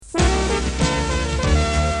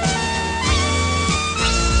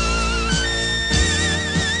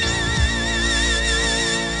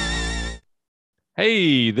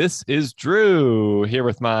Hey, this is Drew here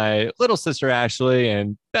with my little sister Ashley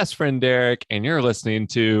and best friend Derek, and you're listening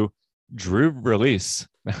to Drew Release.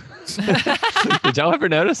 Did y'all ever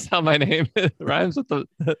notice how my name rhymes with the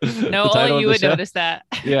No, title only of you the would show? notice that.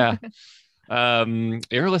 Yeah.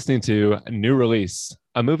 You're listening to New Release,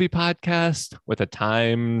 a movie podcast with a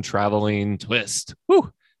time traveling twist.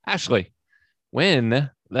 Woo! Ashley,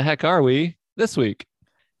 when the heck are we this week?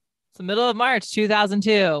 It's the middle of March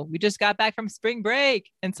 2002. We just got back from spring break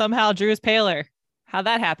and somehow Drew's paler. How'd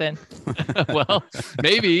that happen? Well,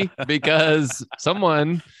 maybe because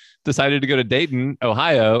someone decided to go to Dayton,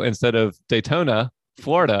 Ohio instead of Daytona,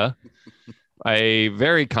 Florida, a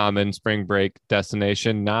very common spring break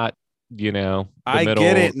destination, not, the I middle.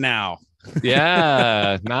 get it now.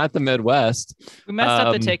 Yeah, not the Midwest. We messed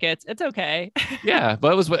up the tickets. It's okay. Yeah,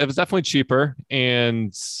 but it was definitely cheaper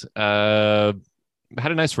and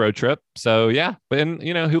had a nice road trip. So yeah, but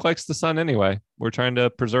who likes the sun anyway? We're trying to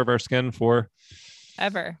preserve our skin for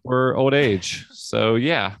old age. So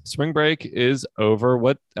yeah, spring break is over.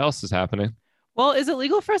 What else is happening? Well, is it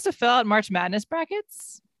legal for us to fill out March Madness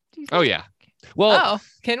brackets? Oh yeah. Well,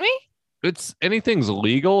 can we? It's anything's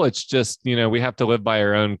legal. It's just, we have to live by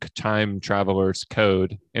our own time traveler's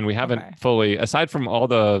code. And we haven't fully, aside from all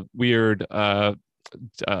the weird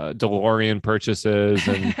DeLorean purchases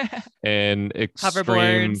and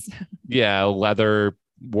extreme, leather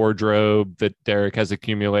wardrobe that Derek has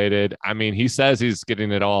accumulated. I mean, he says he's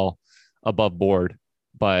getting it all above board,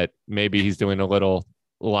 but maybe he's doing a little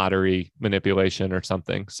lottery manipulation or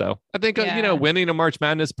something. So I think, winning a March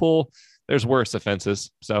Madness pool, there's worse offenses.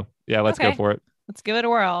 So yeah, let's go for it. Let's give it a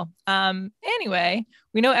whirl. Anyway,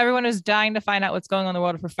 we know everyone is dying to find out what's going on in the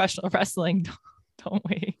world of professional wrestling, don't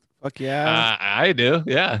we? Fuck yeah. I do.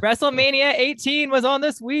 Yeah. WrestleMania 18 was on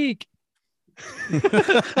this week.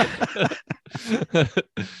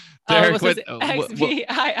 Derek,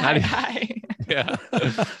 yeah.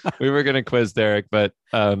 We were going to quiz Derek, but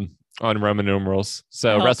on Roman numerals.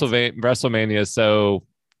 So WrestleMania is so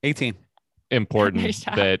 18 important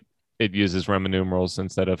that it uses Roman numerals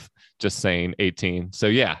instead of just saying 18. So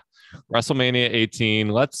yeah, WrestleMania 18.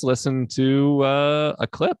 Let's listen to a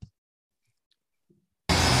clip.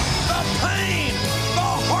 The pain,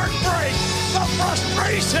 the heartbreak, the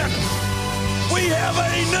frustration. We have a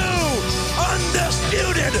new,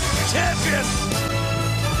 undisputed champion.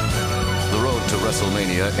 The road to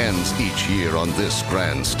WrestleMania ends each year on this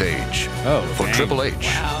grand stage. For dang. Triple H,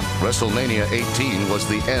 WrestleMania 18 was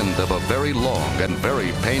the end of a very long and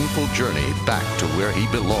very painful journey back to where he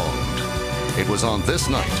belonged. It was on this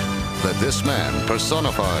night that this man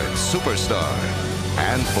personified superstar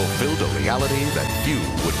and fulfilled a reality that few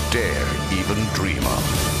would dare even dream of.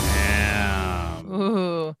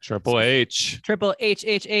 Ooh. Triple H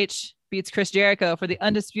beats Chris Jericho for the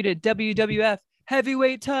undisputed WWF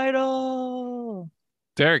heavyweight title.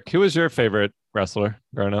 Derek, who was your favorite wrestler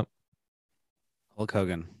growing up? Hulk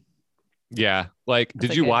Hogan. Yeah.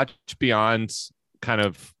 Did you watch beyond kind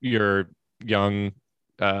of your young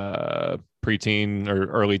preteen or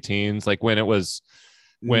early teens? Like when the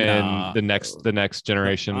next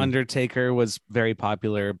generation. Undertaker was very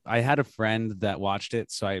popular. I had a friend that watched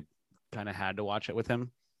it, so I kind of had to watch it with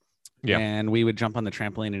him. Yeah. And we would jump on the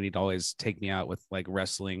trampoline and he'd always take me out with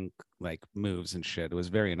wrestling moves and shit. It was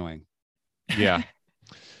very annoying. Yeah.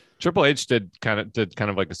 Triple H did kind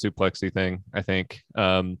of like a suplexy thing, I think.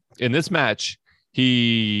 In this match,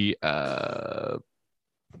 he elbow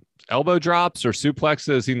drops or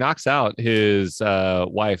suplexes. He knocks out his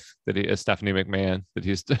wife, Stephanie McMahon, that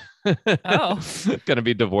he's going to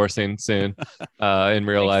be divorcing soon in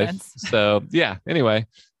real life. Sense. So yeah. Anyway,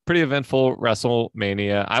 pretty eventful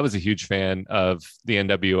WrestleMania. I was a huge fan of the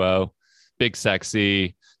NWO, Big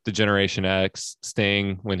Sexy, the Generation X,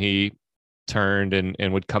 Sting when he turned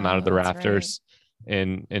and would come out of the rafters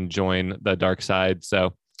and join the dark side.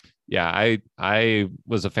 So yeah, I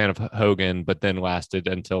was a fan of Hogan, but then lasted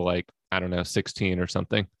until 16 or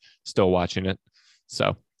something, still watching it.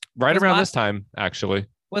 So around this time, actually.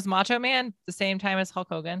 Was Macho Man the same time as Hulk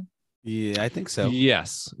Hogan? Yeah, I think so.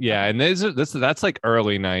 Yes. Yeah. And that's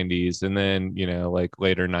early 90s. And then,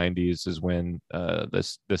 later 90s is when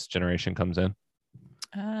this generation comes in.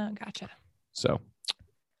 Gotcha. So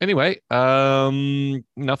anyway,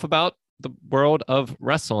 enough about the world of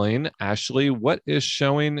wrestling. Ashley, what is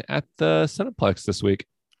showing at the Cineplex this week?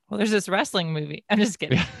 Well, there's this wrestling movie. I'm just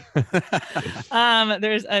kidding.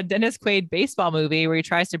 There's a Dennis Quaid baseball movie where he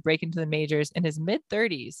tries to break into the majors in his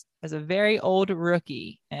mid-30s as a very old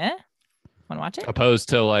rookie. Want to watch it? Opposed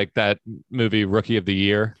to that movie Rookie of the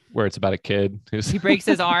Year, where it's about a kid he breaks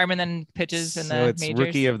his arm and then pitches in the it's majors.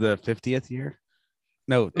 Rookie of the 50th year.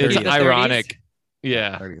 No, it's 30th. ironic.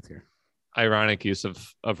 Yeah. 30th year. Ironic use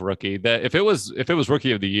of rookie. That if it was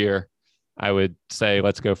rookie of the year, I would say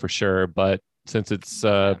let's go for sure. But since it's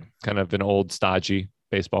kind of an old stodgy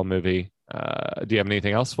baseball movie, do you have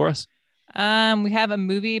anything else for us? We have a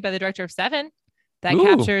movie by the director of Seven that Ooh.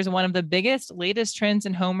 captures one of the biggest, latest trends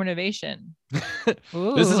in home renovation.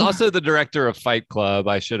 This is also the director of Fight Club.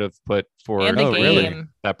 I should have put forward. And The Oh, Game. really?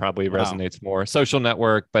 That probably Wow. resonates more. Social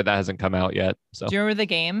Network, but that hasn't come out yet. So, Do you remember The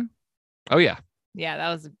Game? oh yeah, Yeah, that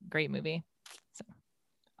was a great movie. So,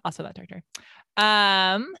 also that director. Do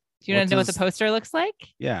you want to know what the poster looks like?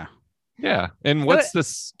 Yeah. yeah. And what's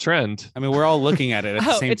this trend? I mean, we're all looking at it at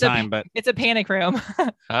the same time, but It's a panic room.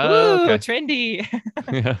 Oh, Ooh, okay. trendy.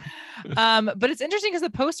 Yeah. But it's interesting because the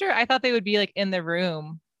poster, I thought they would be like in the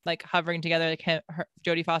room, like hovering together, like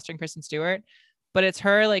Jodie Foster and Kristen Stewart. But it's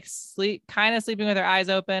her like kind of sleeping with her eyes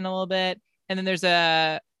open a little bit, and then there's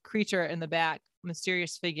a creature in the back,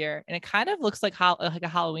 mysterious figure, and it kind of looks like a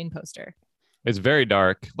Halloween poster. It's very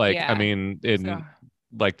dark. Like Yeah. I mean, in So-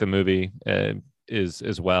 like the movie is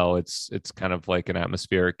as well. It's kind of like an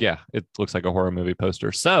atmospheric. Yeah, it looks like a horror movie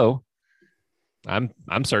poster. So I'm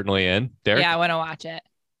certainly in. Derek. Yeah, I want to watch it.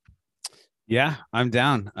 yeah, I'm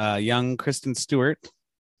down. Young Kristen Stewart,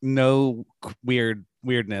 no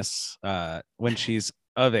weirdness when she's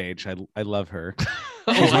of age. I love her.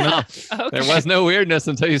 Wow. Okay. There was no weirdness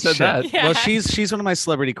until you said Shut- that. Yeah. Well, she's one of my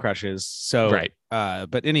celebrity crushes. So Right.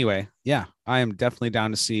 But anyway, yeah, I am definitely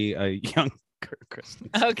down to see a young Kristen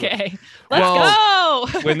Stewart. Okay,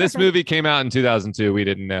 let's go. When this movie came out in 2002, we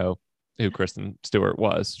didn't know who Kristen Stewart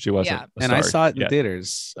was. She wasn't. Yeah. a And I star saw it in yet.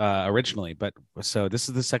 theaters originally, but so this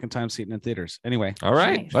is the second time seeing it in theaters. Anyway, All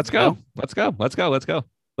right, Nice. let's go. Let's go. Let's go. Let's go.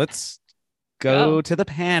 let's Go. go to the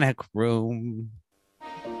panic room.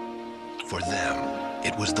 For them,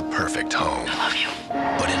 it was the perfect home. I love you.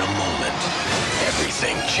 But in a moment,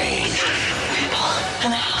 everything changed.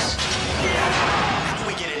 In the house. How do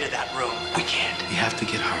we get into that room? We can't. We have to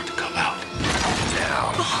get her to come out.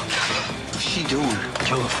 Now, What's she doing?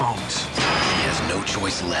 kill the phones. He has no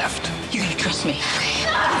choice left You're gonna trust me.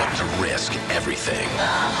 but to risk everything.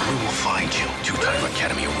 We will find you. Two-time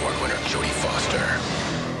Academy Award winner Jodie Foster.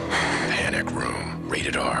 Panic Room.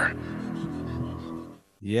 Rated R.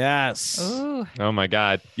 Yes. Ooh, Oh my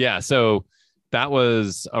God. Yeah. So that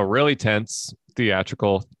was a really tense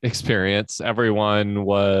theatrical experience. Everyone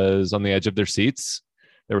was on the edge of their seats.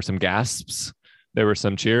 There were some gasps. There were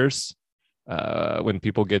some cheers when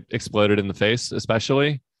people get exploded in the face,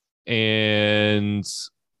 especially. And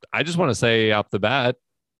I just want to say off the bat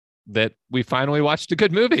that we finally watched a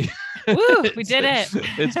good movie. woo, we did it.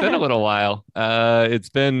 It's been a little while. It's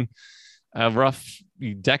been a rough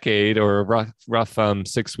decade or a rough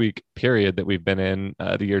 6-week period that we've been in,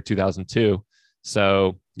 the year 2002.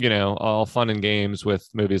 So, all fun and games with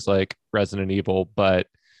movies like Resident Evil, but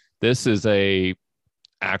this is a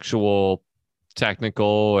actual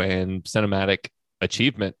technical and cinematic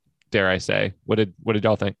achievement, dare I say. What did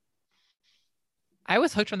y'all think? I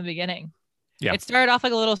was hooked from the beginning. Yeah. It started off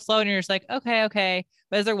like a little slow and you're just like, okay.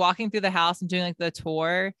 But as they're walking through the house and doing like the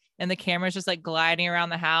tour and the camera's just like gliding around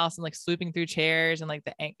the house and like swooping through chairs and like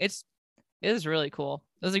it was really cool.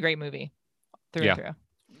 It was a great movie through Yeah. and through.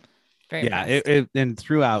 Very Yeah. impressed. And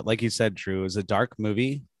throughout, like you said, Drew, it was a dark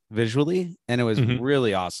movie visually, and it was Mhm.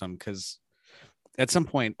 really awesome because at some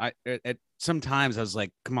point, sometimes I was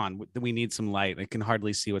like, come on, we need some light. I can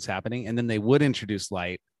hardly see what's happening. And then they would introduce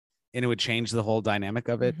light and it would change the whole dynamic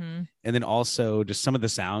of it. Mhm. And then also just some of the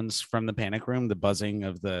sounds from the panic room, the buzzing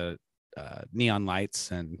of the neon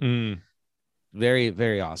lights, and very,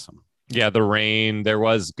 very awesome. Yeah, the rain, there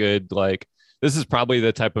was good, like, this is probably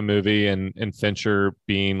the type of movie, and Fincher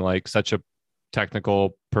being like such a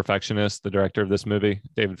technical perfectionist, the director of this movie,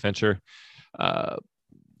 David Fincher,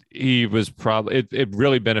 he was probably, it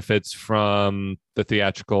really benefits from the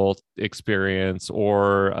theatrical experience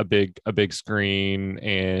or a big screen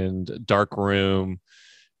and dark room.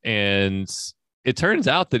 And it turns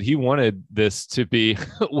out that he wanted this to be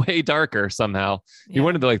way darker somehow. He Yeah.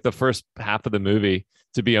 wanted like the first half of the movie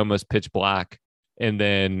to be almost pitch black, and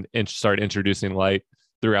then start introducing light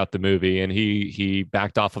throughout the movie. And he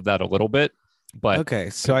backed off of that a little bit, but Okay,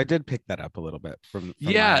 so I did pick that up a little bit from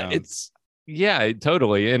yeah,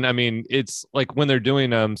 totally. And I mean, it's like when they're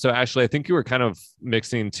doing so Ashley, I think you were kind of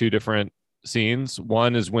mixing two different scenes.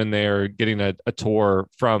 One is when they're getting a tour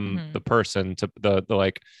from Mhm. the person to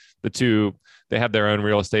the two, they have their own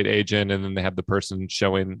real estate agent, and then they have the person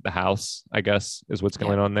showing the house, I guess, is what's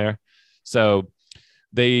going on there. So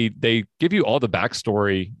they give you all the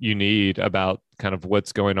backstory you need about kind of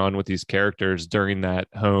what's going on with these characters during that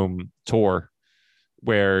home tour,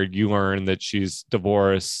 where you learn that she's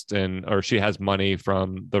divorced or she has money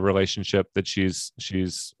from the relationship that she's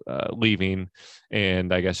leaving,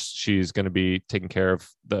 and I guess she's going to be taking care of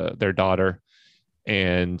their daughter,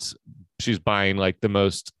 and she's buying like the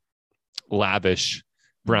most lavish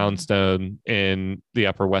brownstone in the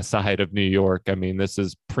Upper West Side of New York. I mean, this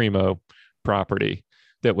is primo property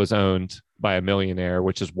that was owned by a millionaire,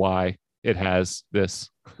 which is why it has this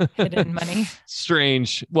Hidden money.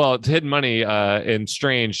 strange, it's hidden money and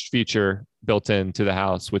strange feature built into the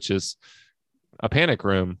house, which is a panic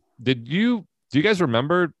room. Do you guys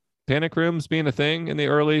remember panic rooms being a thing in the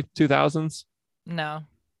early 2000s? No.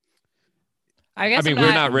 I guess we're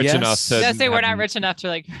not rich enough to. I was gonna say we're not rich enough to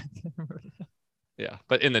like. Yeah,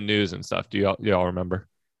 but in the news and stuff, do y'all remember?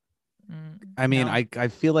 I mean, No. I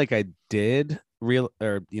feel like I did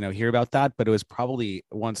hear about that, but it was probably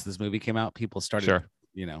once this movie came out, people started, Sure.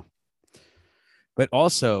 But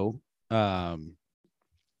also, totally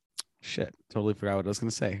forgot what I was going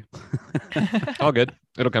to say. All good.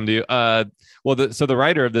 It'll come to you. So the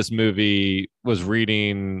writer of this movie was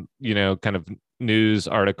reading, kind of news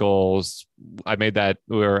articles. We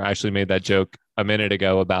actually made that joke a minute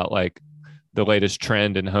ago about like the latest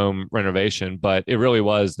trend in home renovation, but it really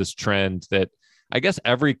was this trend that I guess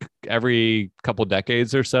every couple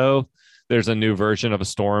decades or so, there's a new version of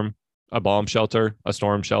a bomb shelter, a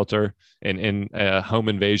storm shelter, and in a home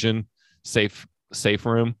invasion safe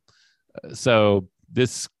room. So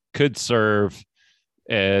this could serve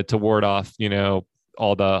to ward off,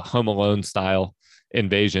 all the Home Alone style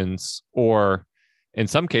invasions, or in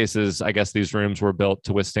some cases, I guess these rooms were built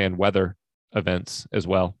to withstand weather events as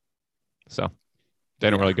well. So they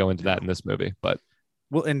don't really go into that in this movie, but.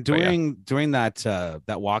 Well, and during that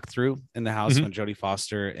walkthrough in the house, Mhm. when Jodie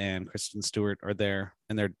Foster and Kristen Stewart are there,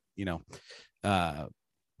 and they're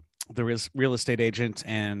the real estate agent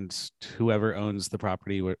and whoever owns the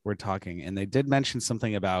property we're talking, and they did mention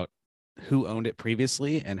something about who owned it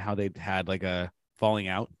previously and how they'd had like a falling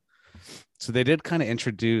out. So they did kind of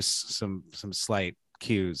introduce some slight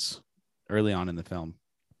cues early on in the film.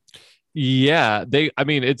 Yeah,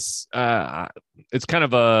 it's kind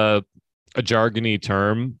of a jargony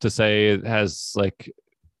term to say it has like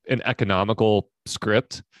an economical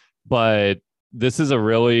script, but this is a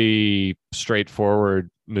really straightforward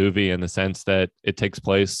movie in the sense that it takes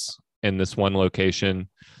place in this one location.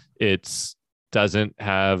 It doesn't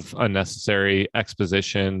have unnecessary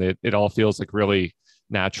exposition. It all feels like really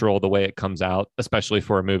natural the way it comes out, especially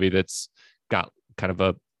for a movie that's got kind of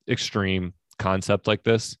a extreme concept like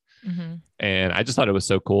this. Mm-hmm. And I just thought it was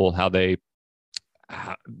so cool how you're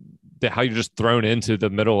just thrown into the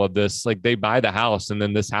middle of this. Like they buy the house and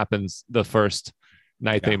then this happens the first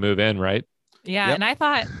night they move in, right? Yeah. Yep. And I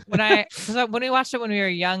thought when we watched it when we were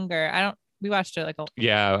younger, we watched it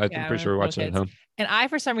I'm pretty sure we watched it at home. And I,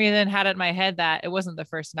 for some reason, had it in my head that it wasn't the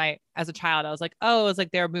first night as a child. I was like, oh, it was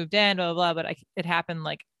like they were moved in, blah, blah, blah. But it happened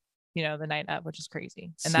like, the night up, which is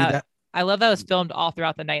crazy. And I love that it was filmed all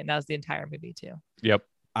throughout the night. And that was the entire movie too. Yep.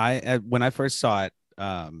 When I first saw it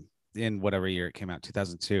in whatever year it came out,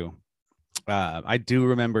 2002, I do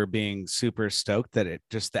remember being super stoked that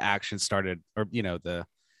the action started, or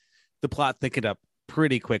the plot thicket up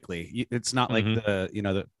pretty quickly. It's not like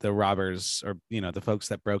the robbers or the folks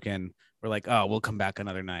that broke in were like, oh, we'll come back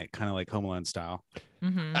another night, kind of like Home Alone style.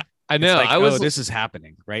 Mm-hmm. I know. Like, this is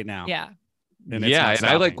happening right now. Yeah. And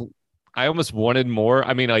I almost wanted more.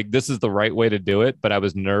 I mean, like this is the right way to do it, but I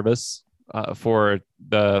was nervous for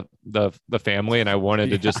the family, and I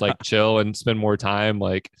wanted to just like chill and spend more time,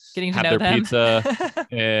 like getting to have know their them. pizza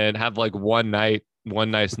and have like one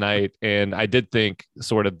nice night. And I did think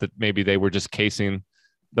sort of that maybe they were just casing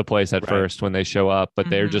the place at first when they show up, but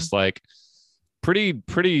they're just like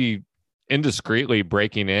pretty indiscreetly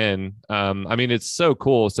breaking in. I mean, it's so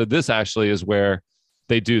cool. So this actually is where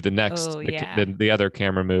they do the next, the other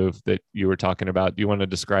camera move that you were talking about. Do you want to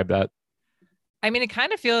describe that? I mean,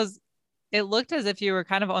 it looked as if you were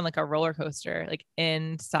kind of on like a roller coaster, like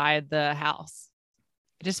inside the house.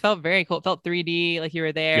 It just felt very cool. It felt 3D, like you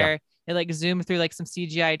were there. Yeah. It like zoomed through like some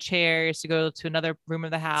CGI chairs to go to another room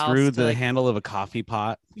of the house. Through the handle of a coffee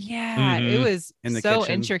pot. Yeah, it was in the so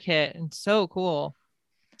kitchen. Intricate and so cool.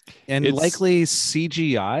 And likely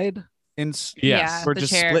CGI'd for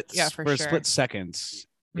just split seconds.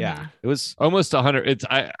 Yeah, it was almost 100. It's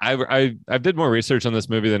I did more research on this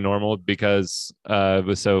movie than normal because it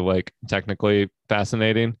was so like technically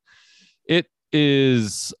fascinating. It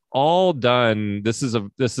is all done. This is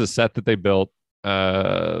a set that they built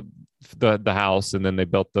the house, and then they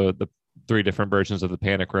built the three different versions of the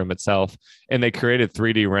panic room itself, and they created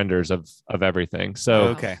 3D renders of everything.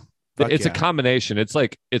 So Fuck it's yeah. a combination. It's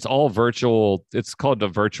like it's all virtual. It's called a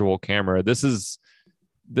virtual camera. This is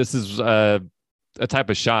a type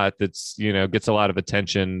of shot that's gets a lot of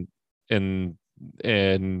attention in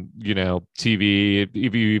TV.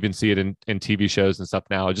 If you even see it in TV shows and stuff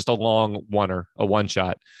now, just a one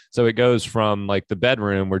shot. So it goes from like the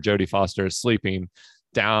bedroom where Jodie Foster is sleeping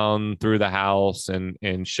down through the house and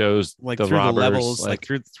shows like the through robbers, the levels, like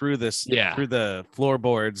through this, Yeah. through the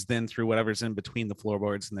floorboards, then through whatever's in between the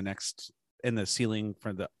floorboards and the next in the ceiling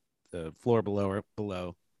for the floor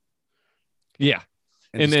below. Yeah.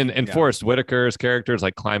 And just then keep- and yeah. Forrest Whitaker's character is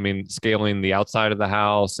like scaling the outside of the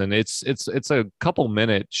house, and it's a couple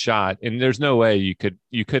minute shot, and there's no way you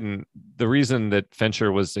couldn't. The reason that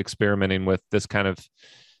Fincher was experimenting with this kind of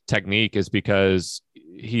technique is because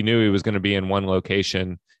he knew he was going to be in one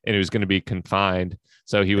location and he was going to be confined.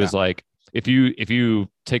 So he was like, if you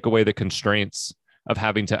take away the constraints of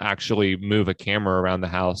having to actually move a camera around the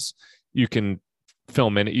house, you can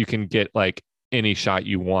film in it. You can get like any shot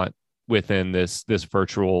you want within this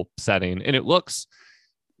virtual setting, and it looks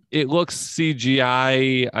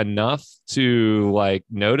CGI enough to like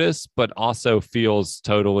notice, but also feels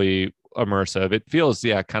totally immersive. It feels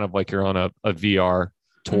kind of like you're on a VR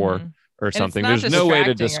tour Mhm. or it's something. not There's no way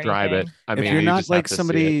to distracting or describe it. anything. I If mean, you're you not just have like to see it.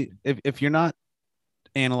 somebody, if you're not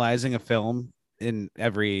analyzing a film in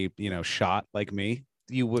every shot like me,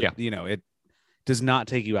 you would it does not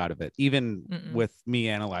take you out of it. Even Mm-mm. with me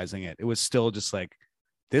analyzing it, it was still just like,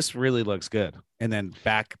 this really looks good, and then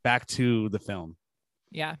back to the film.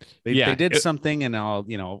 Yeah. They did something, and I'll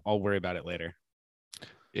worry about it later.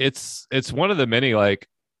 It's one of the many like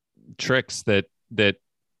tricks that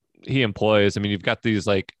he employs. I mean, you've got these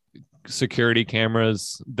like security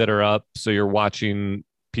cameras that are up, so you're watching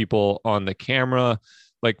people on the camera.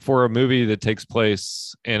 Like for a movie that takes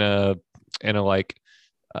place in a like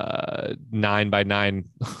 9x9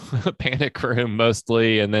 panic room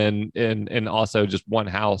mostly, and then and also just one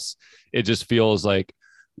house, it just feels like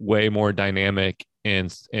way more dynamic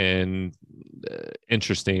and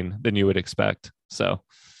interesting than you would expect. So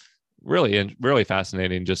really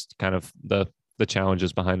fascinating, just kind of the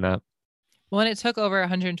challenges behind that. Well, and it took over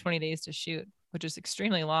 120 days to shoot, which is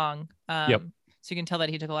extremely long. Yep. So you can tell that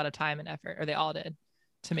he took a lot of time and effort, or they all did,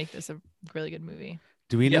 to make this a really good movie.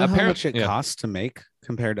 Do we Yeah, know how apparent- much it yeah. costs to make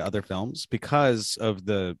compared to other films because of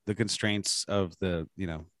the constraints of the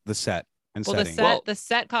set and Well, setting? the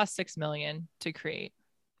set cost $6 million to create.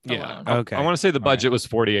 Yeah. alone. Okay. I want to say the All right. budget was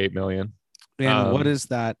 48 million. And what Um, is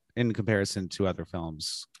that in comparison to other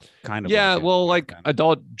films? Kind of. Yeah, like it well, back like then.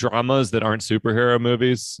 adult dramas that aren't superhero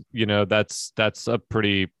movies, that's a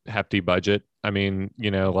pretty hefty budget. I mean,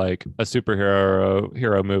 like a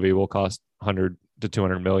hero movie will cost 100 to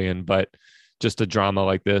 200 million, but just a drama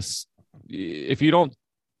like this, if you don't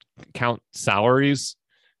count salaries,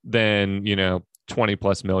 then 20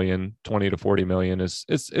 plus million, 20 to 40 million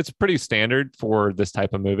it's pretty standard for this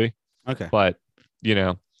type of movie. Okay. But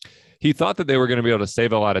he thought that they were going to be able to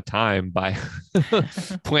save a lot of time by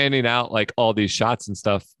planning out like all these shots and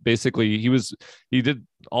stuff. Basically, he did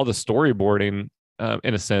all the storyboarding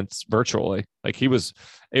in a sense virtually. Like he was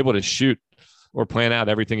able to shoot or plan out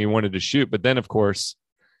everything he wanted to shoot. But then, of course,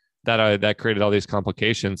 that created all these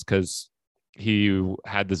complications because he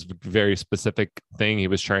had this very specific thing he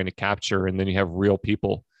was trying to capture, and then you have real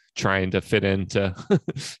people trying to fit into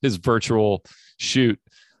his virtual shoot.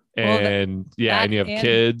 And and you have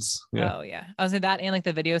kids. Yeah. Oh yeah, I was saying that, and like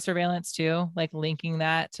the video surveillance too, like linking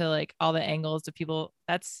that to like all the angles to people.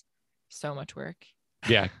 That's so much work.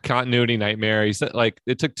 Yeah, continuity nightmare. He said like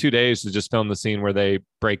it took 2 days to just film the scene where they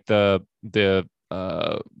break the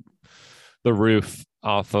roof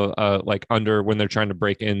off of like under when they're trying to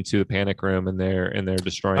break into the panic room, and they're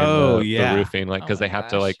destroying the roofing, like because Oh they my have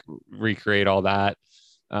to gosh. like recreate all that.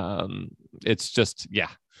 It's just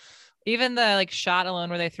Even the like shot alone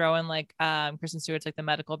where they throw in like Kristen Stewart's like the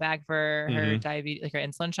medical bag for her diabetes, like her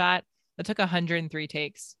insulin shot, that took 103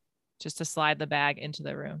 takes just to slide the bag into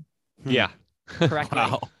the room yeah. correctly.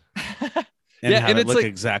 Wow. And Yeah, have and it it's look like-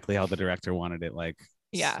 exactly how the director wanted it. Like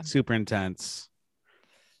Yeah. super intense.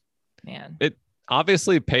 Man.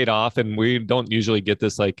 Obviously paid off, and we don't usually get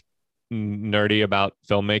this like nerdy about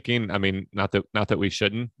filmmaking. I mean, not that we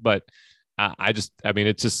shouldn't, but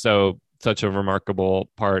it's just such a remarkable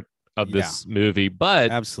part of this movie.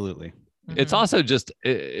 But Absolutely. it's Mhm. also just,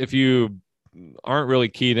 if you aren't really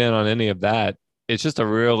keyed in on any of that, it's just a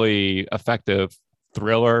really effective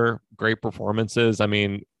thriller, great performances. I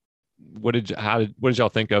mean, what did y'all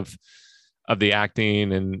think of the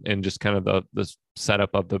acting and just kind of the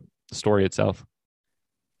setup of the story itself?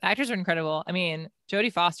 Actors are incredible. I mean,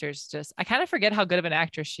 Jodie Foster's just, I kind of forget how good of an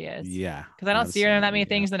actress she is. Yeah. Because I don't see her in that many Absolutely,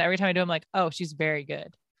 things. Then every time I do, I'm like, oh, she's very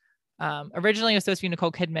good. Originally, it was supposed to be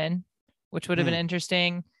Nicole Kidman, which would have been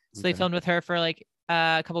interesting. So they Okay. filmed with her for like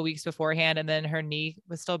a couple weeks beforehand. And then her knee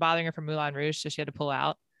was still bothering her from Moulin Rouge. So she had to pull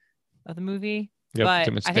out of the movie. Yep, But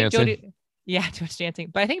too much I think dancing. too much dancing.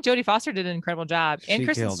 But I think Jodie Foster did an incredible job. And She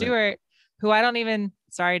Kristen killed it. Stewart, who I don't even,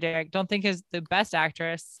 sorry, Derek, don't think is the best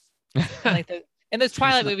actress. Like in those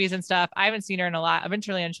Twilight movies and stuff. I haven't seen her in a lot.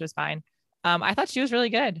 Eventually, and she was fine. I thought she was really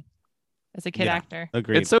good as a kid Yeah. actor.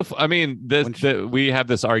 Agreed. It's so. I mean, When she- we have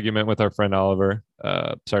this argument with our friend Oliver.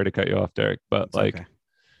 Sorry to cut you off, Derek, but It's like, okay.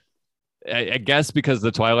 I guess because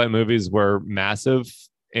the Twilight movies were massive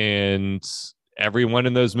and everyone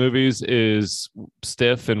in those movies is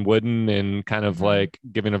stiff and wooden and kind of Mhm. like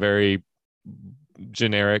giving a very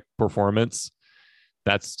generic performance.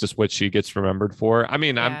 That's just what she gets remembered for. I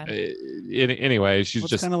mean, anyway, she's Well, it's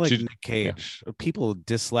just kind of like she's- Nick Cage. People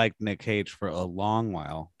disliked Nick Cage for a long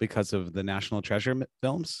while because of the National Treasure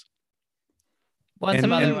films.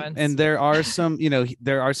 Some other ones. And there are some,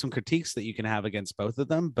 there are some critiques that you can have against both of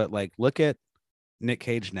them, but like look at Nick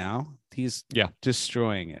Cage now. He's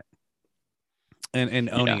destroying it and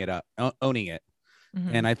owning it up, owning it.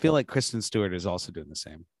 Mhm. And I feel like Kristen Stewart is also doing the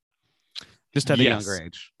same. Just at a Yes. younger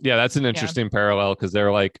age. Yeah, that's an interesting parallel because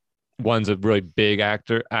they're like one's a really big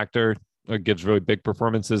actor or gives really big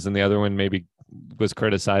performances, and the other one maybe was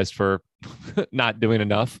criticized for not doing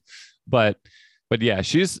enough. But yeah,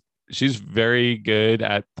 she's very good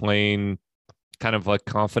at playing kind of like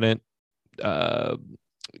confident,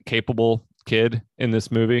 capable kid in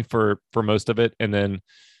this movie for most of it, and then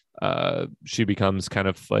she becomes kind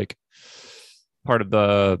of like part of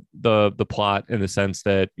the plot in the sense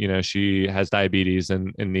that she has diabetes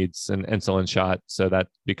and needs an insulin shot, so that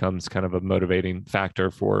becomes kind of a motivating factor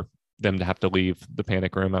for them to have to leave the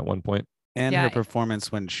panic room at one point. And Yeah. her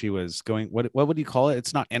performance when she was going, what would you call it?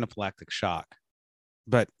 It's not anaphylactic shock,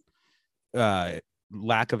 but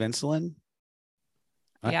lack of insulin.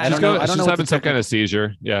 Yeah, I She's don't know. I don't she's know what having the some kind technical- of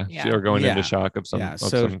seizure. Yeah. Yeah. Or going Yeah. into shock of some, Yeah, of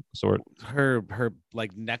so- some sort. her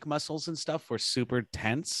like neck muscles and stuff were super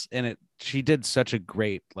tense, and she did such a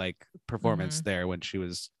great like performance Mm-hmm. there when she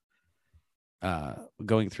was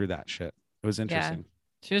going through that shit. It was interesting.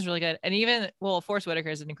 She was really good. And even, Forrest Whitaker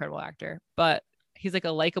is an incredible actor, but he's like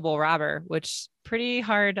a likable robber, which pretty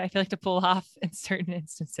hard, I feel like, to pull off in certain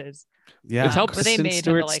instances. Yeah, It's helped- But they Kristen made him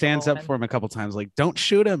Stewart the stands likable up for him a couple times, like, don't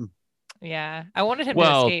shoot him. Yeah. I wanted him to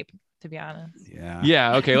Well- escape, to be honest. Yeah,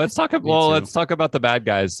 Yeah. Okay. Let's talk. Me Let's too. talk about the bad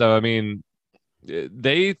guys. So, I mean,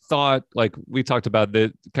 they thought, like we talked about,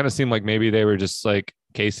 that kind of seemed like maybe they were just like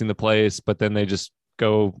casing the place, but then they just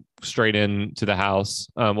go straight into the house.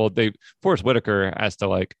 Forrest Whitaker has to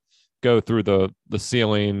like go through the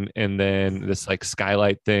ceiling and then this like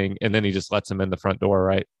skylight thing, and then he just lets him in the front door,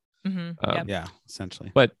 right? Mm-hmm. Yep. yeah,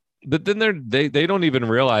 essentially. But then they don't even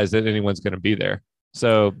realize that anyone's going to be there.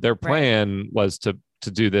 So their plan was to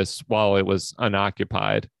do this while it was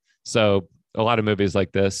unoccupied. So a lot of movies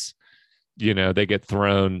like this, they get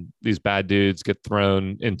thrown, these bad dudes get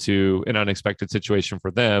thrown into an unexpected situation for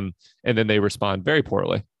them, and then they respond very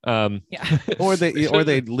poorly. Yeah. Or they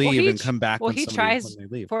leave he and come back. when he somebody- tries, when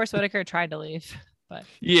they leave. Forrest Whitaker tried to leave, but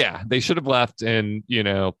Yeah, they should have left and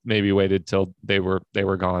maybe waited till they were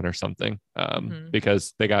gone or something, Mhm.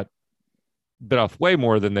 because they got bit off way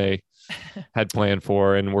more than they had planned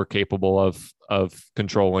for and were capable of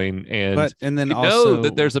controlling. And And then you also know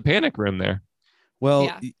that there's a panic room there. Well,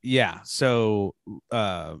 Yeah. yeah. So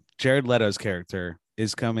Jared Leto's character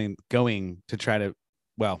is going to try to,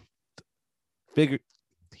 figure.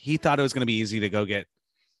 He thought it was going to be easy to go get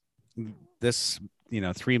this,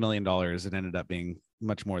 $3 million. It ended up being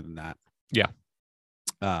much more than that. Yeah.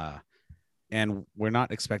 And we're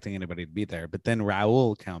not expecting anybody to be there. But then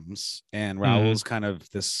Raul comes, and Mm-hmm. Raul's kind of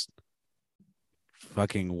this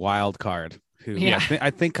fucking wild card who Yeah.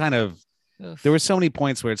 I think kind of oof. there were so many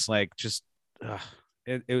points where it's like just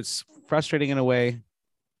it was frustrating in a way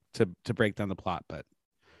to break down the plot, but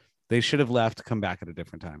they should have left, come back at a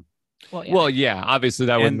different time. Well, yeah. Yeah, obviously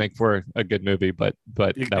that wouldn't And- make for a good movie, but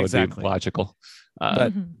that would Exactly. be logical.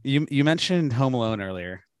 But Mhm. you mentioned Home Alone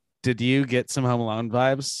earlier. Did you get some Home Alone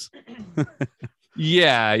vibes?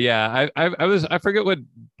 Yeah. I forget what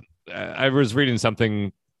I was reading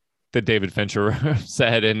something that David Fincher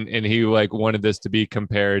said, and he like wanted this to be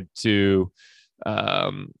compared to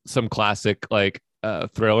some classic like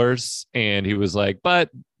thrillers, and he was like, but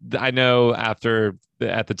I know at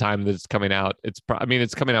the time that it's coming out, it's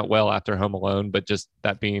coming out well after Home Alone, but just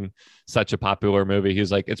that being such a popular movie, he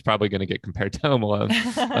was like, it's probably going to get compared to Home Alone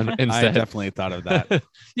I instead. definitely thought of that.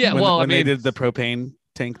 Yeah, when, well, when I mean, they did the propane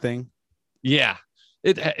tank thing. Yeah.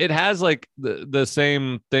 It has like the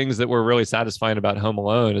same things that were really satisfying about Home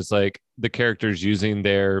Alone is like the characters using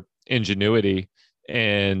their ingenuity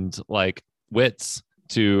and like wits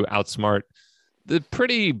to outsmart the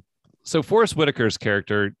pretty. So Forrest Whitaker's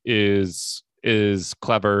character is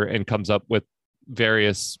clever and comes up with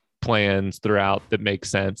various plans throughout that make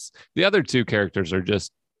sense. The other two characters are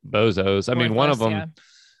just bozos. I mean, one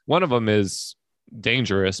of them is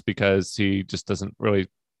dangerous because he just doesn't really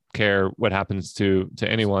care what happens to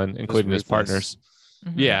anyone, including his partners.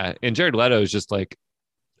 Mhm. Yeah, and Jared Leto is just like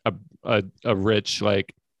a rich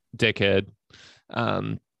like dickhead.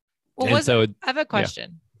 Well, and so I have a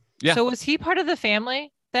question. Yeah. So was he part of the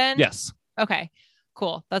family then? yes, Okay,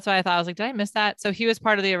 cool. That's why I thought. I was like, did I miss that? So he was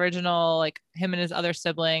part of the original, like him and his other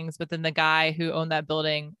siblings, but then the guy who owned that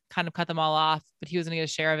building kind of cut them all off, but he was going to get a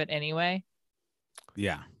share of it anyway.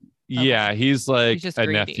 Yeah. yeah, he's like He's just a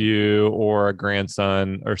greedy. nephew or a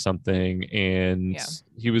grandson or something, and Yeah.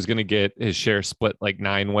 he was going to get his share split like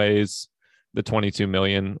 9 ways. The 22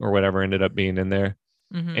 million or whatever ended up being in there.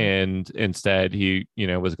 Mhm. And instead he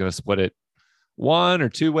was going to split it 1 or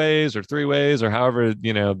 2 ways or 3 ways or however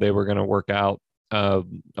they were going to work out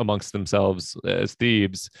amongst themselves as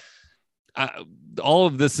thieves. All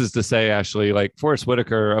of this is to say, Ashley, like Forrest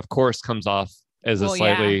Whitaker of course comes off as a Well,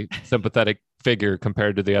 slightly sympathetic figure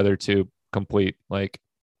compared to the other two complete like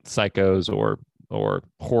psychos or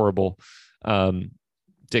horrible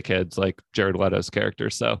dickheads like Jared Leto's character.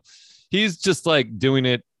 So he's just like doing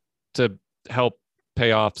it to help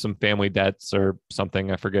pay off some family debts or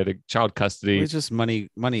something. I forget, a child custody. He's just money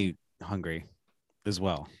hungry as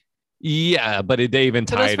well. Yeah, but they even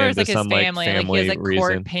But tie as it far into as like some his family, like like family he has like reason.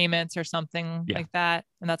 court payments or something Yeah. like that,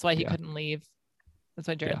 and that's why he Yeah. couldn't leave. That's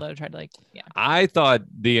why Jared Leto tried to like, I thought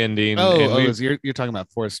the ending. You're talking about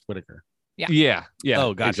Forrest Whitaker. Yeah.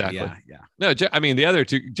 Oh, gotcha. Exactly. Yeah. No, I mean the other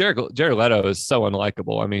two. Jared Leto is so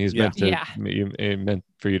unlikable. I mean, he's meant to. Yeah. Meant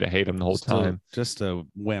for you to hate him the whole time. Just a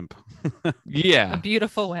wimp. a Yeah,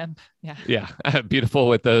 beautiful wimp. Yeah, yeah. Beautiful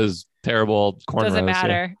with those terrible cornrows. doesn't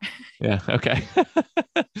matter. Yeah. Okay.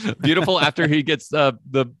 Beautiful after he gets the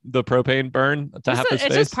propane burn to half his It's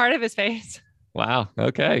face. just part of his face. Wow.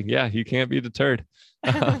 Okay. Yeah, you can't be deterred.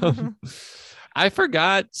 I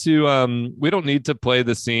forgot to we don't need to play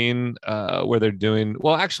the scene where they're doing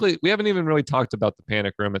well. Actually, we haven't even really talked about the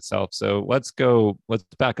panic room itself. So let's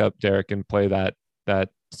back up, Derek, and play that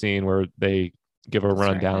scene where they give a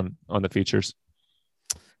rundown on the features.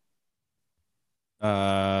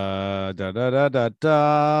 I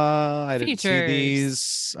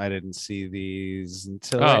didn't see these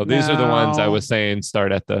until These are the ones I now. was saying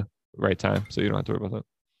start at the right time, so you don't have to worry about that.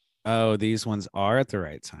 Oh, these ones are at the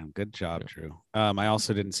right time. Good job, Yeah. Drew. I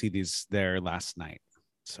also didn't see these there last night.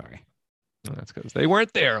 Sorry. Oh, that's because they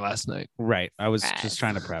weren't there last night. Right. I was Right. just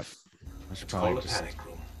trying to prep. I should It's called probably a just. panic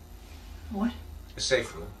room. What? A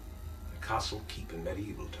safe room. A castle keep in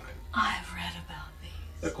medieval time. I've read about these.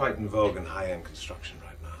 They're quite in vogue in high-end construction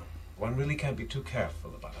right now. One really can't be too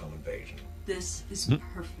careful about home invasion. This is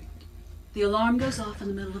perfect. The alarm goes off in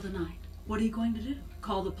the middle of the night. What are you going to do?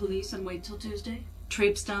 Call the police and wait till Tuesday?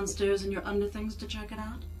 Traipse downstairs in your underthings to check it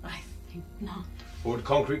out? I think not. Wood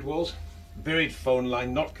concrete walls, buried phone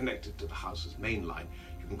line not connected to the house's main line.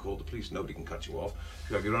 You can call the police, nobody can cut you off.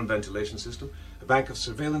 You have your own ventilation system, a bank of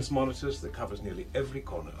surveillance monitors that covers nearly every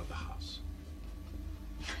corner of the house.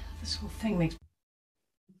 This whole thing makes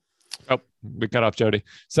Oh, we cut off Jody.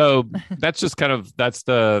 So that's just kind of that's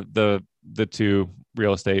the two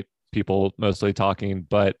real estate people mostly talking,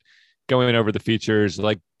 but going over the features,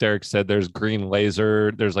 like Derek said, there's green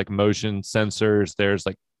laser, there's like motion sensors, there's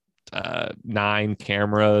like 9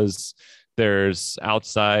 cameras, there's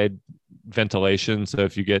outside ventilation. So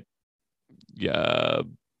if you get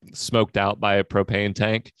smoked out by a propane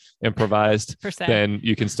tank improvised, then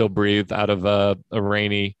you can still breathe out of a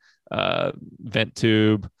rainy vent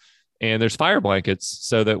tube. And there's fire blankets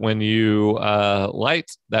so that when you light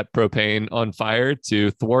that propane on fire to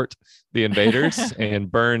thwart the invaders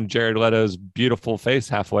and burn Jared Leto's beautiful face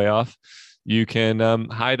halfway off, you can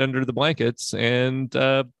hide under the blankets and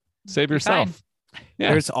save yourself. Yeah.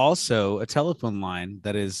 There's also a telephone line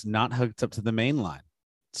that is not hooked up to the main line.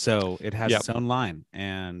 So it has its own line.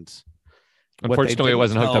 And unfortunately, it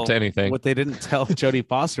wasn't hooked up to anything. What they didn't tell Jodie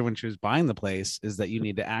Foster when she was buying the place is that you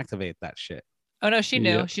need to activate that shit. Oh no, she knew.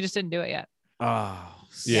 Yeah. She just didn't do it yet. Oh,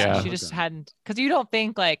 Yeah. She just hadn't, because you don't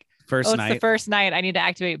think like, first it's night. the first night. I need to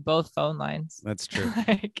activate both phone lines. That's true.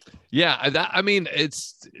 Like, Yeah, I mean,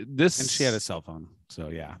 it's this. And she had a cell phone. So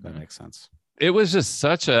yeah, that makes sense. It was just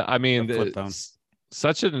such a A flip phone.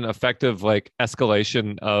 such an effective like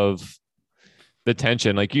escalation of the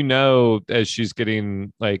tension. Like, as she's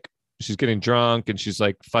getting drunk and she's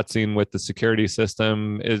like futzing with the security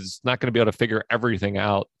system, is not going to be able to figure everything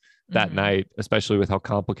out that night, especially with how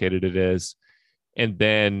complicated it is. And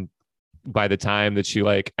then by the time that she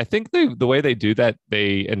I think the way they do that,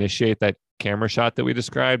 they initiate that camera shot that we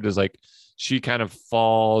described is like she kind of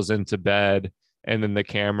falls into bed, and then the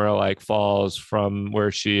camera falls from where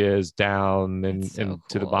she is down and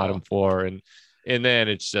to the bottom floor, and then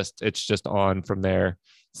it's just on from there.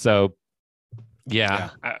 So yeah.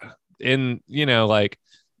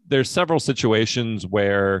 There's several situations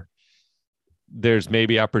where there's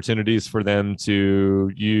maybe opportunities for them to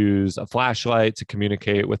use a flashlight to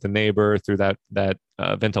communicate with the neighbor through that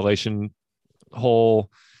ventilation hole.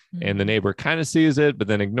 And the neighbor kind of sees it, but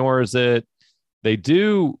then ignores it. They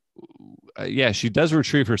do. She does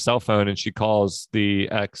retrieve her cell phone and she calls the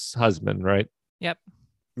ex-husband, right? Yep.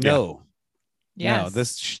 No. Yes.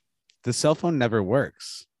 No, the cell phone never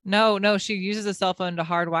works. No, she uses a cell phone to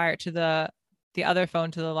hardwire it to the other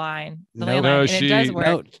phone to the line. The No, landline, and it does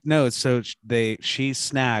work. No. So she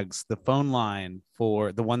snags the phone line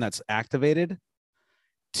for the one that's activated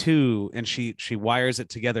and she wires it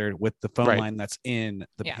together with the phone line that's in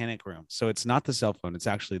the panic room. So it's not the cell phone; it's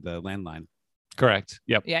actually the landline. Correct.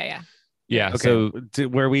 Yep. Yeah. Okay. So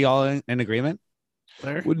were we all in agreement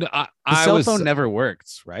there? The cell phone never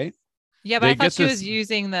works, right? Yeah, but I thought she was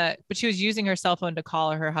using her cell phone to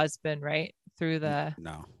call her husband, right? Through the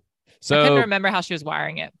no. So I couldn't remember how she was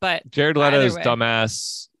wiring it, but Jared Leto's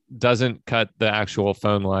dumbass doesn't cut the actual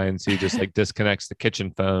phone lines. He just disconnects the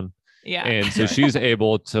kitchen phone. Yeah. And so she's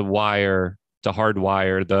able to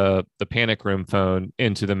hardwire the panic room phone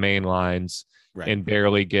into the main lines and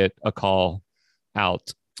barely get a call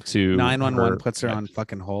out to 911 puts her on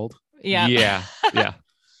fucking hold. Yeah. Yeah.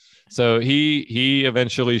 So he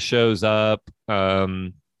eventually shows up,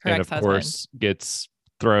 and of course gets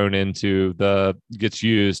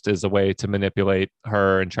used as a way to manipulate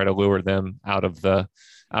her and try to lure them out of the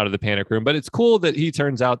panic room. But it's cool that he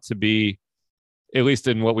turns out to be, at least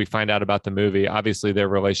in what we find out about the movie, obviously their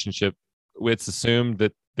relationship, it's assumed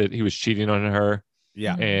that he was cheating on her.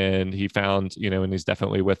 Yeah. And he found, and he's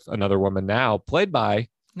definitely with another woman now, played by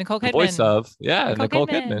Nicole Kidman. The voice of Nicole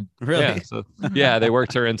Kidman. Really? Yeah, so they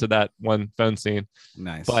worked her into that one phone scene.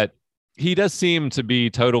 Nice. But he does seem to be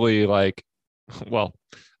totally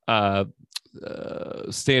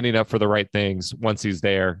standing up for the right things once he's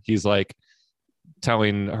there. He's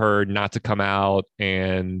telling her not to come out,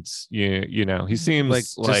 and he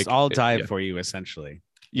seems just I'll die for you, essentially.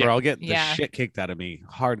 Yeah. Or I'll get the shit kicked out of me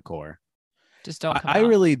hardcore. Just don't come I out.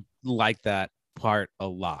 really like that part a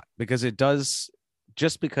lot, because it does,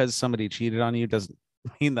 just because somebody cheated on you doesn't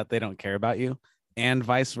mean that they don't care about you, and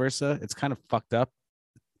vice versa. It's kind of fucked up.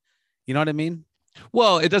 You know what I mean?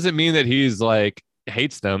 Well, it doesn't mean that he's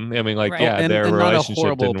hates them. I mean, their and relationship not a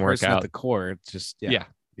horrible didn't work person out. At the core, it's just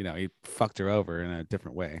he fucked her over in a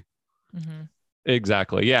different way. Mm-hmm.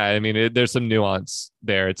 Exactly. Yeah. I mean, there's some nuance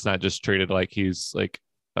there. It's not just treated like he's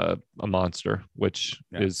a monster, which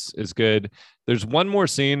is good. There's one more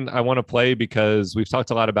scene I want to play, because we've talked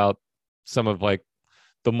a lot about some of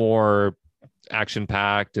the more action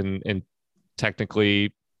packed and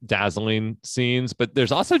technically dazzling scenes, but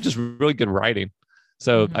there's also just really good writing.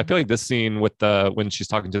 So I feel like this scene with when she's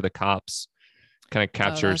talking to the cops kind of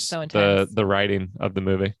captures the writing of the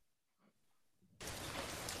movie.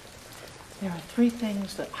 There are 3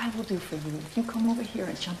 things that I will do for you if you come over here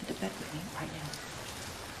and jump into bed with me right now.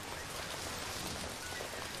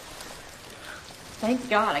 Thank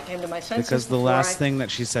God I came to my senses. Because the last thing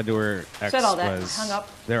that she said to her ex said all that was, and hung up.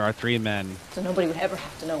 There are 3 men. So nobody would ever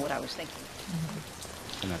have to know what I was thinking.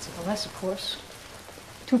 And that's it. Unless, of course,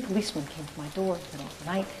 2 policemen came to my door in the middle of the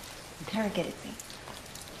night, interrogated me.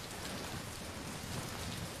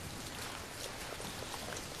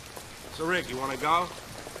 So, Rick, you want to go?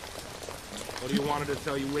 Or do you want her to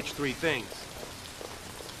tell you which 3 things?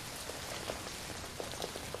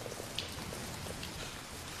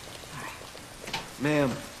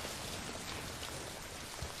 Ma'am.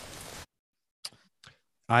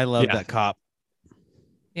 I love that cop.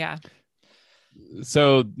 Yeah.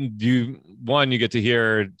 So you get to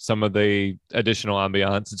hear some of the additional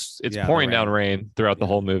ambiance. It's pouring down rain throughout the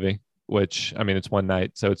whole movie, which, I mean, it's one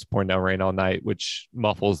night, so it's pouring down rain all night, which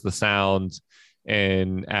muffles the sound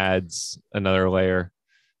and adds another layer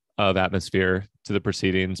of atmosphere to the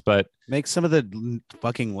proceedings. But make some of the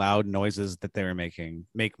fucking loud noises that they were making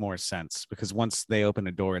make more sense, because once they open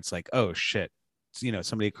a door, it's like, oh shit,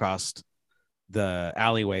 somebody across the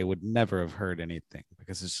alleyway would never have heard anything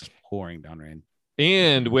because it's just pouring down rain.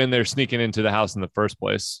 And when they're sneaking into the house in the first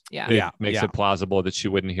place, Yeah. it makes it plausible that she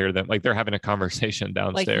wouldn't hear them. Like they're having a conversation Like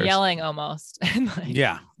downstairs. yelling almost. And like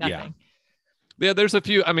nothing. Yeah, there's a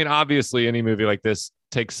few. I mean, obviously, any movie like this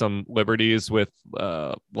takes some liberties with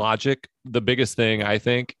logic. The biggest thing I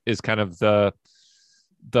think is kind of the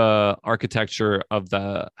architecture of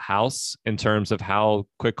the house in terms of how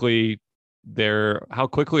quickly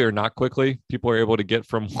or not quickly people are able to get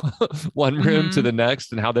from one room to the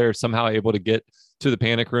next, and how they're somehow able to get to the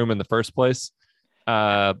panic room in the first place.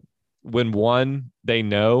 When they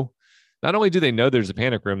know. Not only do they know there's a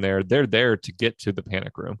panic room there, they're there to get to the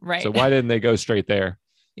panic room. Right. So why didn't they go straight there?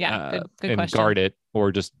 Good and question. guard it,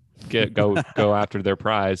 or just go after their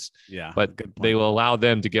prize? Yeah. But they will allow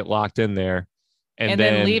them to get locked in there, and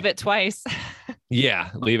then leave it twice.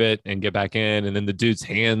 Leave it and get back in, and then the dude's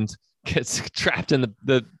hand gets trapped in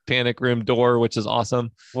the panic room door, which is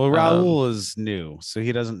awesome. Well, Raul is new, so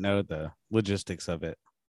he doesn't know the logistics of it.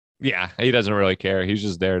 Yeah, he doesn't really care. He's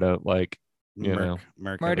just there to like.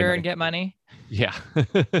 Murder and get money. Yeah.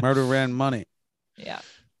 Murder and money. Yeah.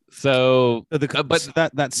 So but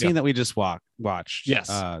that scene that we just watched. Yes.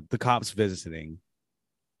 The cops visiting.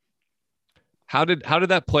 How did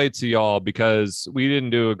that play to y'all? Because we didn't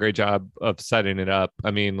do a great job of setting it up.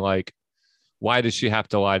 I mean, like, why does she have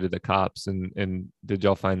to lie to the cops? And did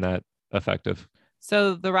y'all find that effective?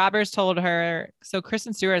 So the robbers told her. So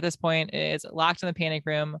Kristen Stewart at this point is locked in the panic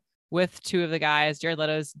room with two of the guys. Jared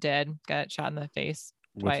Leto's dead, got shot in the face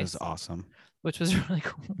twice. Which is awesome. Which was really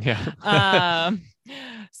cool. Yeah.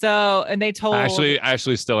 So, and they told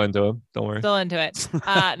actually still into him. Don't worry. Still into it.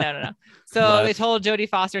 No. So they told Jodie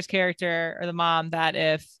Foster's character, or the mom, that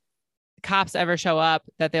if cops ever show up,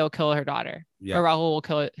 that they'll kill her daughter. Yeah. Or Raul will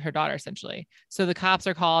kill her daughter, essentially. So the cops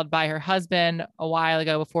are called by her husband a while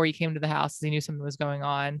ago before he came to the house, because he knew something was going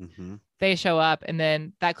on. Mm-hmm. They show up, and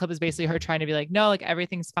then that clip is basically her trying to be like, no, like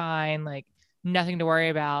everything's fine, like nothing to worry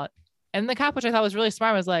about. And the cop, which I thought was really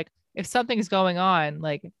smart, was like, if something's going on,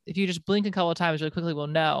 like if you just blink a couple of times really quickly, we'll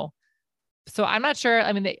know. So I'm not sure.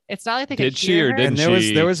 I mean, it's not like they could hear her. And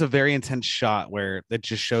there was a very intense shot where it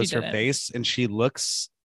just shows her face, and she looks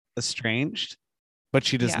estranged, but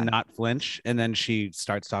she does not flinch. And then she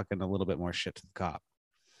starts talking a little bit more shit to the cop.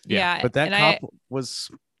 Yeah. But that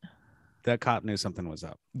cop knew something was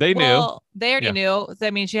up. They knew. They already knew.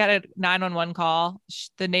 I mean, she had a 911 call.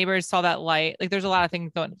 The neighbors saw that light. Like, there's a lot of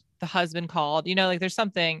things going. The husband called. Like, there's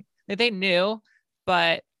something that they knew.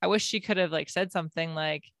 But I wish she could have like said something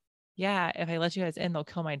like, "Yeah, if I let you guys in, they'll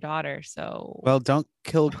kill my daughter." So. Well, don't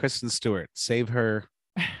kill Kristen Stewart. Save her.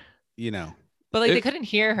 But like they couldn't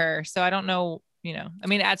hear her, so I don't know. I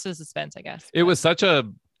mean, it adds to the suspense, I guess. It was such a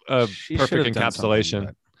perfect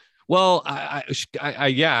encapsulation. Well, I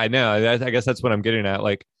know. I guess that's what I'm getting at.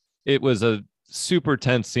 Like, it was a super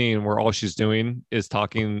tense scene where all she's doing is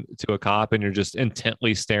talking to a cop, and you're just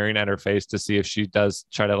intently staring at her face to see if she does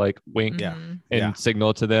try to like wink and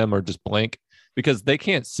signal to them or just blink, because they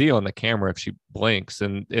can't see on the camera if she blinks,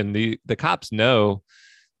 and the cops know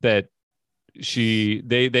that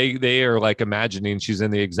they are like imagining she's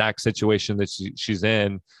in the exact situation that she's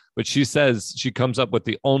in. But she says she comes up with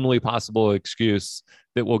the only possible excuse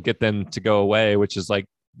that will get them to go away, which is like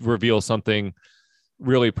reveal something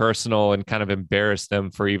really personal and kind of embarrass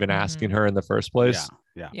them for even asking her in the first place.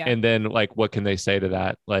 Yeah. And then like, what can they say to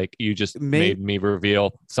that? Like, you just made me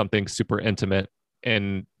reveal something super intimate,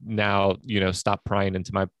 and now, stop prying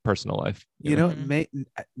into my personal life.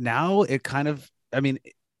 Now it kind of, I mean,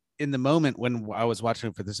 in the moment when I was watching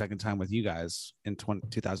it for the second time with you guys in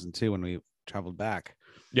 2002, when we traveled back.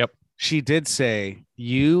 Yep. She did say,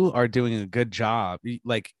 you are doing a good job.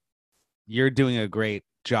 Like, you're doing a great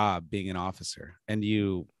job being an officer, and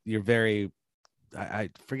you're very, I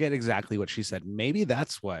forget exactly what she said. Maybe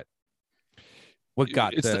that's what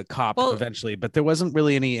got the cop eventually, but there wasn't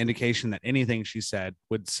really any indication that anything she said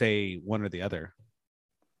would say one or the other.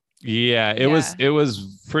 Yeah, it was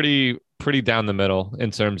pretty down the middle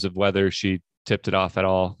in terms of whether she tipped it off at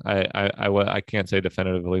all. I can't say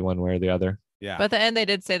definitively one way or the other. Yeah. But at the end, they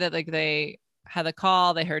did say that like they had a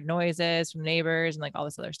call, they heard noises from neighbors and like all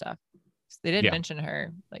this other stuff. So they didn't mention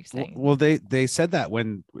her like saying. Well, they said that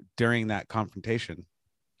during that confrontation.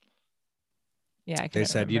 Yeah, they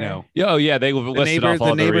said, they listed off all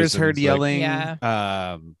the neighbors reasons, heard yelling,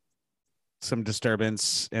 Yeah. Some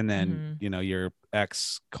disturbance, and then your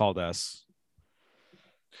ex called us.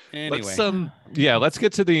 Anyway, let's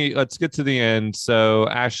get to the end. So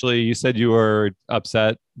Ashley, you said you were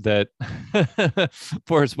upset that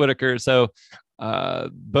Forrest Whitaker. So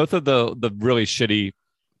both of the really shitty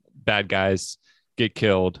bad guys get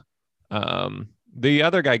killed. The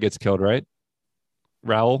other guy gets killed, right?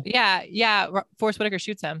 Raul. Yeah. Forrest Whitaker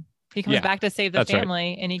shoots him. He comes back to save the that's right.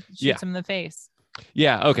 family, and he shoots him in the face.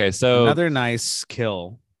 Yeah. Okay. So another nice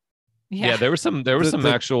kill. Yeah. there was some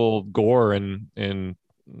actual gore and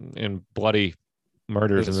bloody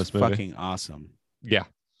murders in this movie. Fucking awesome. Yeah.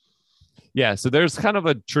 Yeah. So there's kind of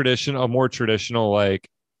a more traditional, like,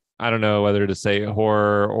 I don't know whether to say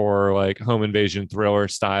horror or like home invasion thriller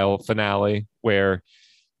style finale where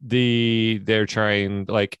they're trying,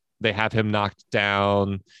 like, they have him knocked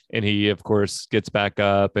down and he of course gets back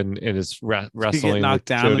up and is wrestling. Get knocked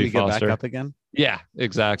down Jodie and he get Foster. back up again. Yeah,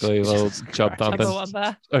 exactly. A little chub thumping.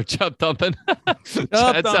 Or chub thumping.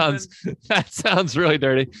 That sounds really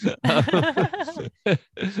dirty.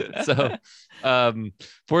 So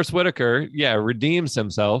Forrest Whitaker, redeems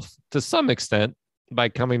himself to some extent by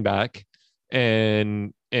coming back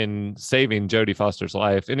and saving Jodie Foster's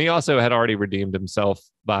life. And he also had already redeemed himself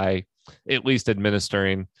by at least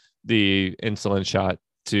administering the insulin shot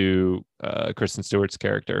to Kristen Stewart's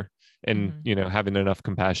character and, having enough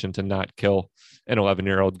compassion to not kill an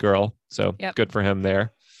 11-year-old girl. So good for him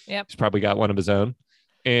there. Yep. He's probably got one of his own.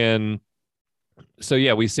 And so,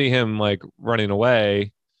 we see him like running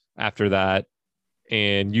away after that.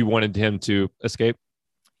 And you wanted him to escape?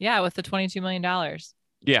 Yeah, with the $22 million.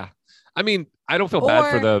 Yeah. I mean, I don't feel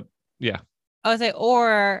bad for the, I would say,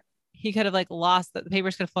 or he could have like lost the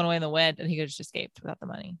papers could have flown away in the wind and he could have just escaped without the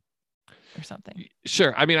money or something.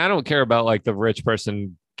 Sure. I mean, I don't care about like the rich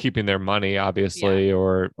person keeping their money, obviously,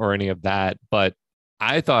 or any of that. But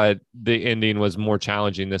I thought the ending was more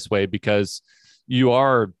challenging this way because you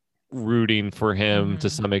are rooting for him to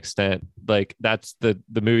some extent. Like that's the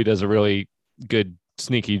movie does a really good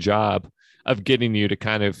sneaky job of getting you to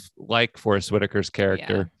kind of like Forrest Whitaker's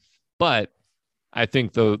character. But I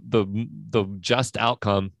think the just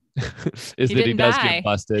outcome is that he does get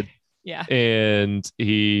busted. Yeah. And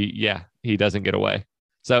he doesn't get away.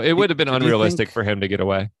 So it would have been unrealistic for him to get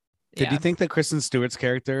away. Did you think that Kristen Stewart's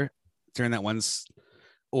character during that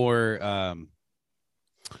or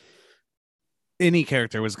any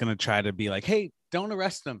character was going to try to be like, hey, don't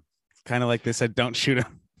arrest him? Kind of like they said, don't shoot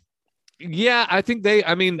him. Yeah, I think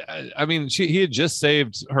he had just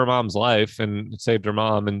saved her mom's life and saved her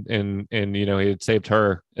mom and he had saved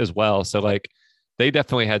her as well. So like they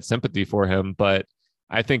definitely had sympathy for him, but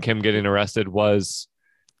I think him getting arrested was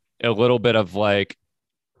a little bit of like,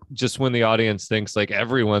 just when the audience thinks like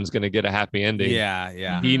everyone's going to get a happy ending.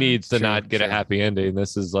 Yeah. He needs to not get a happy ending.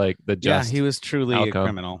 This is like the just he was truly outcome. A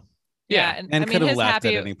criminal. Yeah. And could have left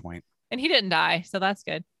at any point. And he didn't die. So that's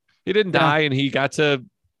good. He didn't die. And he got to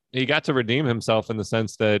redeem himself in the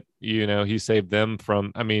sense that, he saved them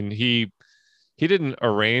from, he didn't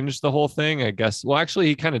arrange the whole thing, I guess. Well, actually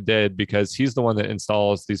he kind of did because he's the one that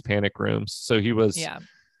installs these panic rooms. So he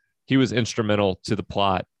was instrumental to the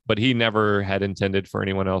plot, but he never had intended for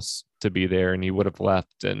anyone else to be there and he would have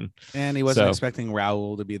left. And he wasn't expecting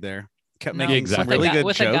Raul to be there. Kept making some really good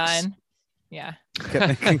with jokes. A gun. Yeah.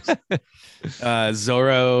 Kept making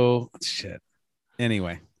Zorro shit.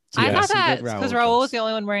 Anyway. So I thought that because Raul was the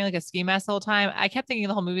only one wearing like a ski mask the whole time. I kept thinking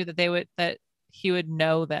the whole movie that he would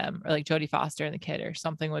know them or like Jodie Foster and the kid or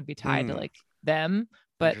something would be tied to like them,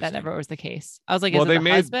 but that never was the case. I was like, is it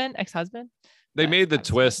the ex-husband? They made the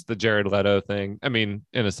twist, the Jared Leto thing. I mean,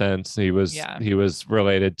 in a sense, he was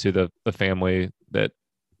related to the family that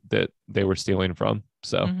they were stealing from.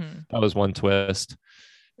 So that was one twist,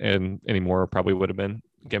 and any more probably would have been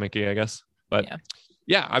gimmicky, I guess. But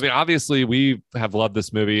yeah, I mean, obviously we have loved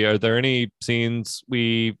this movie. Are there any scenes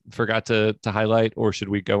we forgot to highlight, or should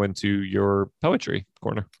we go into your poetry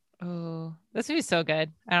corner? Oh, this movie's so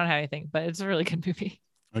good. I don't have anything, but it's a really good movie.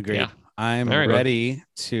 Agreed. Yeah. I'm ready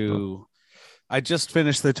to. I just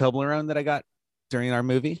finished the Toblerone that I got during our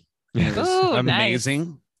movie. It was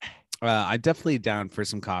amazing. Nice. I definitely down for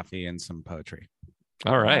some coffee and some poetry.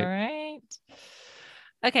 All right.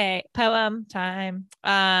 Okay, poem time.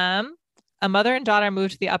 A mother and daughter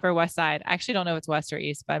moved to the Upper West Side. I actually don't know if it's west or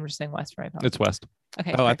east, but I'm just saying west for my poem. It's west.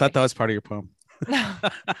 Okay. Oh, perfect. I thought that was part of your poem. No.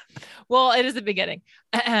 Well, it is the beginning.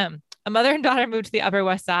 A mother and daughter moved to the Upper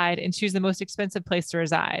West Side and choose the most expensive place to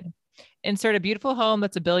reside. Insert a beautiful home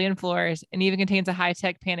that's 1 billion floors and even contains a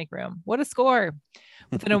high-tech panic room. What a score.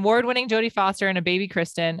 With an award-winning Jodie Foster and a baby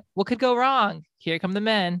Kristen, what could go wrong? Here come the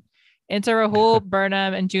men. Enter Rahul,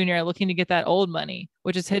 Burnham, and Junior looking to get that old money,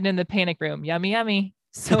 which is hidden in the panic room. Yummy, yummy.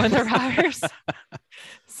 So when the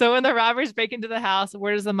robbers break into the house,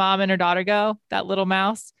 where does the mom and her daughter go? That little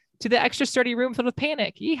mouse? To the extra sturdy room filled with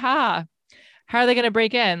panic. Yeehaw. How are they going to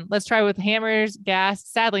break in? Let's try with hammers, gas,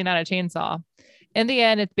 sadly not a chainsaw. In the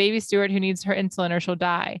end, it's baby Stewart who needs her insulin or she'll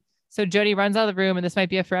die. So Jodie runs out of the room and this might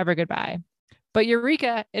be a forever goodbye. But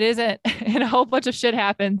Eureka, it isn't. And a whole bunch of shit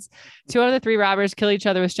happens. 2 out of the 3 robbers kill each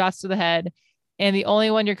other with shots to the head. And the only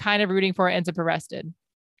one you're kind of rooting for ends up arrested.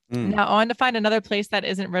 Now, I want to find another place that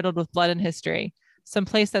isn't riddled with blood and history. Some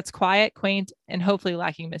place that's quiet, quaint, and hopefully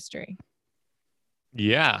lacking mystery.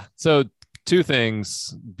 Yeah. So 2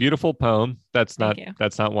 things. Beautiful poem. That's not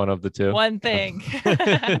one of the 2. One thing.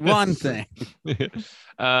 One thing.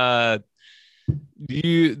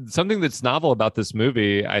 Something that's novel about this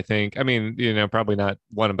movie, I think, I mean, probably not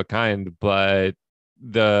one of a kind, but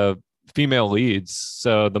the female leads,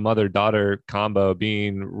 so the mother-daughter combo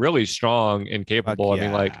being really strong and capable. I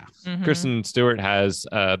mean, like Kristen Stewart has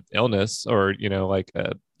illness or an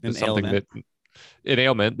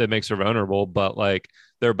ailment that makes her vulnerable, but like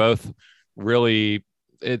they're both really,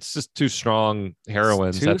 it's just 2 strong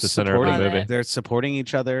heroines at the center of the movie. They're supporting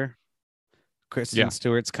each other. Kristen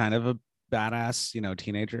Stewart's kind of a badass,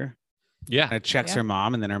 teenager. Yeah. It checks her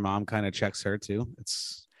mom, and then her mom kind of checks her too.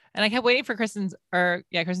 And I kept waiting for Kristen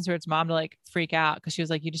Stewart's mom to like freak out because she was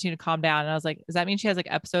like, "You just need to calm down." And I was like, "Does that mean she has like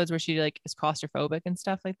episodes where she like is claustrophobic and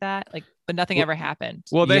stuff like that?" Like, but nothing ever happened.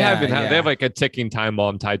 Well, they have like a ticking time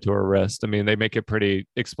bomb tied to her wrist. I mean, they make it pretty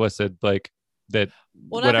explicit, like that.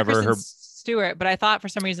 Well, whatever her Stewart, but I thought for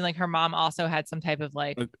some reason like her mom also had some type of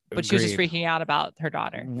like, but she was just freaking out about her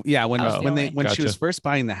daughter. Yeah, when she was first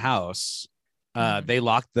buying the house, they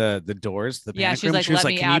locked the doors. She was like, "Let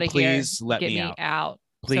me out of here. Let me out."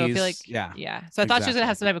 Please. So I feel like, So I thought she was gonna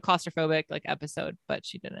have some type of claustrophobic like episode, but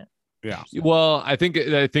she didn't. Yeah. Well, I think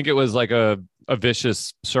it was like a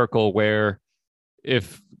vicious circle where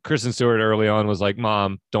if Kristen Stewart early on was like,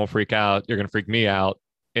 "Mom, don't freak out. You're gonna freak me out."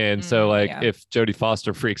 And so like if Jodie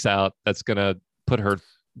Foster freaks out, that's gonna put her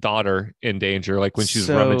daughter in danger. Like when she's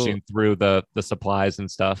rummaging through the supplies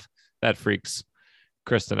and stuff, that freaks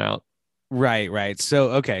Kristen out. Right.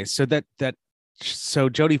 So so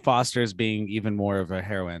Jodie Foster is being even more of a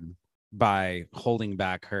heroine by holding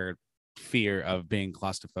back her fear of being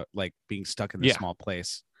claustrophobic, like being stuck in this small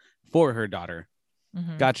place for her daughter.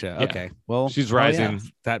 Mm-hmm. Gotcha. Yeah. Okay. Well, she's rising.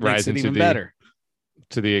 That makes it even better.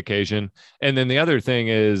 To the occasion. And then the other thing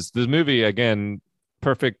is this movie, again,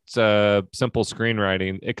 perfect, simple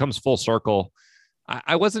screenwriting. It comes full circle.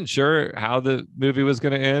 I wasn't sure how the movie was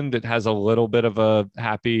going to end. It has a little bit of a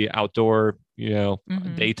happy outdoor,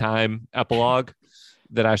 daytime epilogue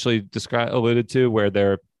that Ashley alluded to, where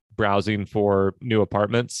they're browsing for new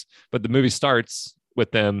apartments. But the movie starts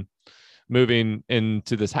with them moving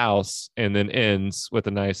into this house and then ends with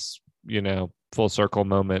a nice, full circle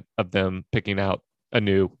moment of them picking out a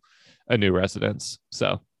new residence.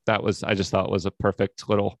 So I just thought was a perfect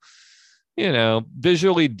little,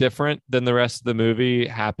 visually different than the rest of the movie,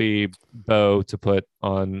 happy bow to put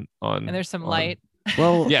on. And there's some light.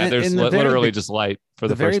 Well, there's literally just light for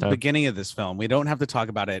the very first time. Beginning of this film. We don't have to talk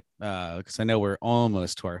about it because I know we're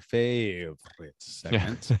almost to our favorite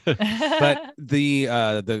segment. But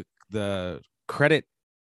the credit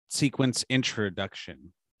sequence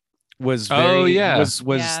introduction was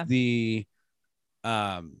the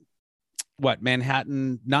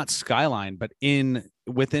Manhattan, not skyline, but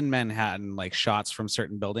within Manhattan, like shots from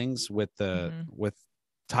certain buildings with with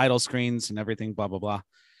title screens and everything, blah blah blah.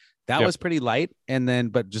 That was pretty light, and then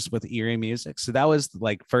but just with eerie music. So that was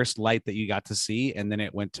like first light that you got to see, and then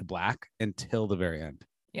it went to black until the very end.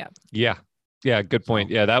 Yeah, good point.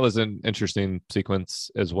 Yeah, that was an interesting sequence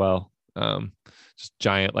as well. Just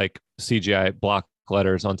giant like CGI block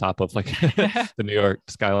letters on top of like the New York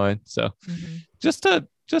skyline. So just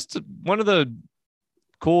one of the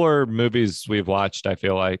cooler movies we've watched, I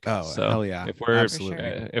feel like. So hell yeah. If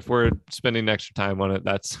we're spending extra time on it,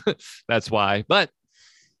 that's why. But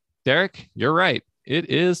Derek, you're right.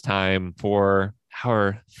 It is time for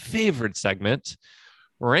our favorite segment,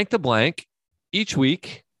 Rank the Blank. Each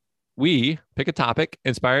week, we pick a topic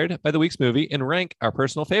inspired by the week's movie and rank our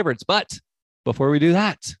personal favorites. But before we do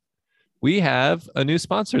that, we have a new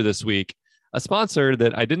sponsor this week, a sponsor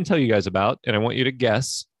that I didn't tell you guys about, and I want you to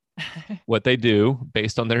guess what they do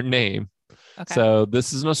based on their name. Okay. So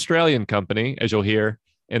this is an Australian company, as you'll hear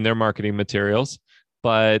in their marketing materials,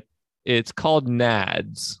 but it's called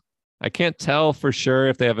Nads. I can't tell for sure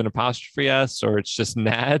if they have an apostrophe S or it's just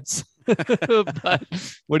Nads. But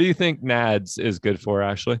what do you think Nads is good for,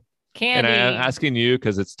 Ashley? Candy. And I'm asking you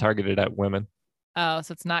because it's targeted at women. Oh,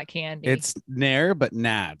 so it's not candy. It's Nair, but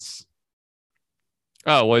Nads.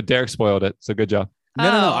 Oh, well, Derek spoiled it. So good job.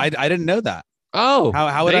 No. I didn't know that. Oh,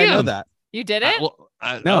 how would I know that? You did it?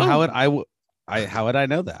 How would I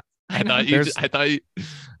know that? I thought you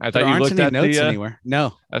looked at notes the anywhere.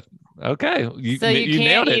 No. Okay. You can't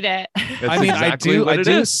nailed eat it. I mean, exactly I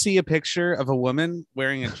do see a picture of a woman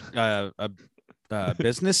wearing a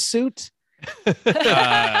business suit,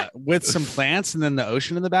 with some plants and then the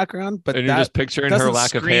ocean in the background. But and you're just picturing her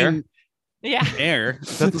lack of hair. Yeah. Hair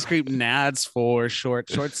doesn't scream nads for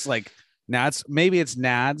shorts like nads. Maybe it's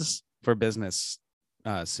nads for business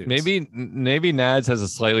suits. Maybe nads has a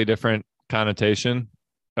slightly different connotation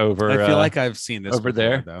over. I feel like I've seen this over before,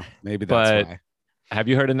 there, though. Maybe that's why. Have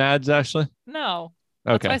you heard of nads, Ashley? No.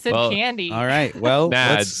 Okay. That's why I said candy. All right. Well,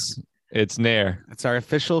 nads. It's Nair. It's our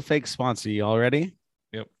official fake sponsor. You all ready?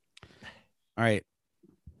 Yep. All right.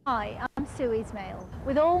 Hi, I'm Sue Ismail.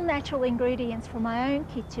 With all natural ingredients from my own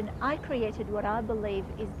kitchen, I created what I believe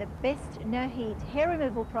is the best no-heat hair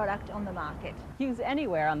removal product on the market. Use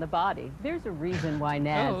anywhere on the body. There's a reason why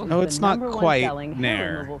Nads No, is it's the not number quite one selling Nair.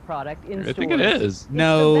 hair removal product in I stores. think it is.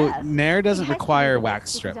 No, Nair doesn't require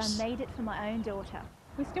wax Because strips. I made it for my own daughter.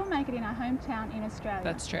 We still make it in our hometown in Australia.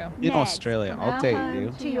 That's true. In Nads, Australia, from I'll our date home you.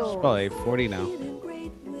 to She's yours. probably 40 now.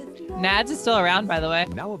 Nads is still around, by the way.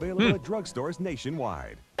 Now available at drugstores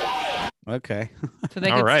nationwide. Okay. So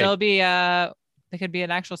they All could right. still be they could be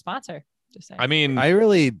an actual sponsor. Just saying. I mean, I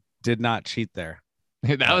really did not cheat there.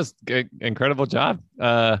 that was an incredible job.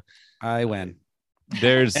 I win.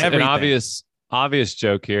 There's an Everything. obvious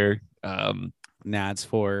joke here. Nads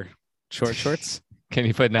for shorts. Can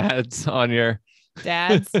you put nads on your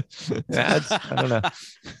Dads. nads? I don't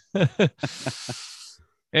know.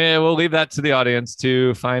 And we'll leave that to the audience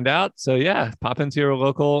to find out. So yeah, pop into your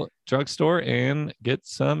local drugstore and get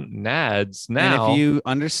some nads. Now, And if you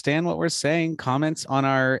understand what we're saying, comments on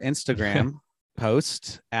our Instagram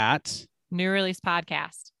post at New Release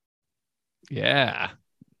Podcast. yeah,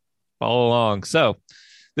 follow along. So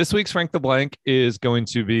this week's Rank the Blank is going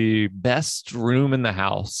to be best room in the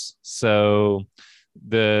house. So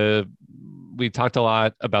we talked a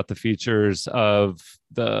lot about the features of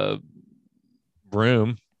the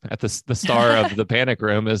room at the star of the Panic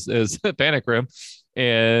Room is Panic Room,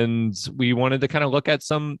 and we wanted to kind of look at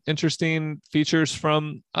some interesting features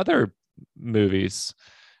from other movies,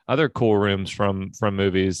 other cool rooms from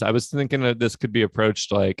movies. I was thinking that this could be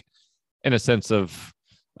approached like in a sense of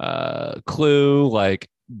Clue, like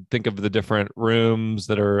think of the different rooms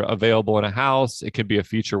that are available in a house. It could be a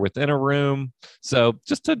feature within a room. So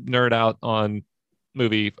just to nerd out on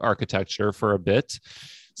movie architecture for a bit.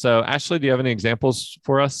 So Ashley, do you have any examples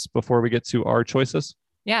for us before we get to our choices?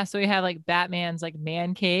 Yeah, so we have like Batman's like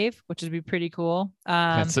man cave, which would be pretty cool.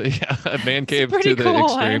 That's a man cave pretty to the cool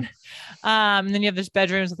extreme. one. And then you have this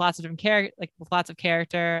bedrooms with lots of different character, like with lots of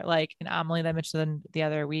character, like in Amelie that I mentioned the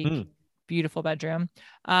other week. Beautiful bedroom.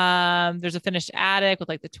 There's a finished attic with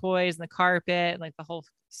like the toys and the carpet and like the whole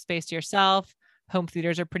space to yourself. Home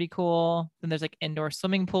theaters are pretty cool. Then there's like indoor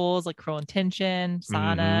swimming pools, like Cruel Intention,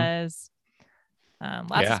 saunas,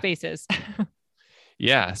 lots of spaces.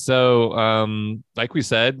 Yeah. So, like we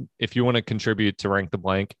said, if you want to contribute to Rank the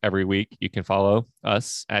Blank every week, you can follow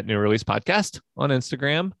us at New Release Podcast on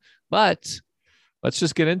Instagram. But let's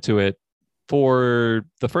just get into it. For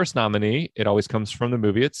the first nominee, it always comes from the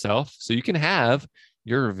movie itself. So you can have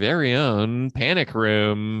your very own Panic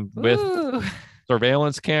Room with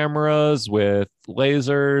surveillance cameras, with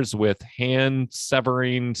lasers, with hand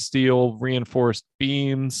severing steel reinforced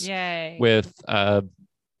beams, Yay. with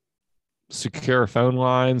secure phone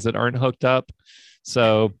lines that aren't hooked up.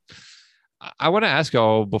 So I want to ask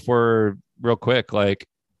y'all before real quick, like,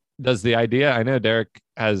 does the idea, I know Derek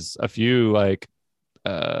has a few like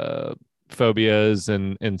phobias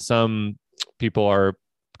and some people are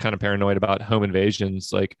kind of paranoid about home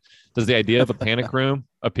invasions. Like, does the idea of a panic room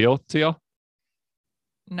appeal to y'all?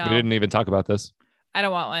 No, We didn't even talk about this. I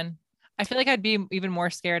don't want one. I feel like I'd be even more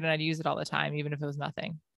scared and I'd use it all the time, even if it was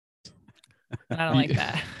nothing. And I don't like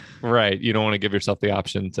that. Right. You don't want to give yourself the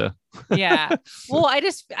option to. Yeah. Well, I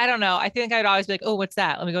don't know. I think I'd always be like, oh, what's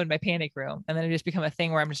that? Let me go into my panic room. And then it just become a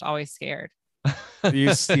thing where I'm just always scared.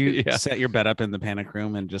 You set your bed up in the Panic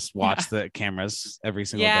Room and just watch the cameras every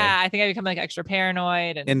single day. Yeah, I think I become like extra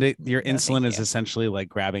paranoid. And your insulin is essentially like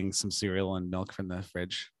grabbing some cereal and milk from the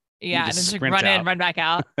fridge. Yeah, and then just run in, run back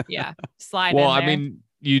out. Yeah, slide Well, in there. I mean,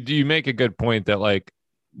 you make a good point that like,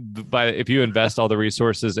 if you invest all the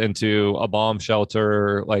resources into a bomb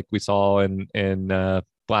shelter like we saw in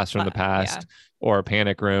Blast from the Past or a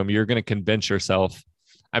Panic Room, you're going to convince yourself.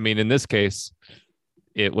 I mean, in this case,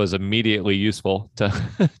 it was immediately useful to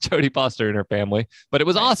Jodie Foster and her family, but it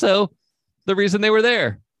was also the reason they were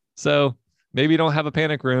there. So maybe you don't have a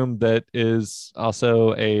panic room that is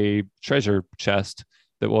also a treasure chest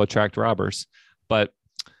that will attract robbers. But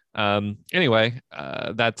anyway,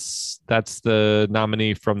 that's the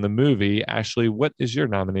nominee from the movie. Ashley, what is your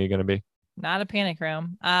nominee going to be? Not a panic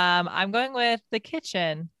room. I'm going with the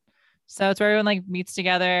kitchen. So it's where everyone like meets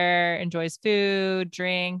together, enjoys food,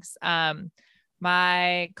 drinks.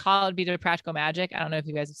 My call would be to Practical Magic. I don't know if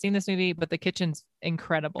you guys have seen this movie, but the kitchen's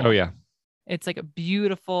incredible. Oh yeah. It's like a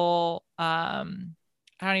beautiful, I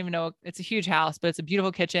don't even know. It's a huge house, but it's a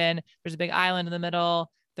beautiful kitchen. There's a big island in the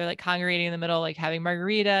middle. They're like congregating in the middle, like having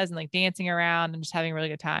margaritas and like dancing around and just having a really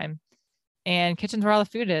good time. And kitchen's where all the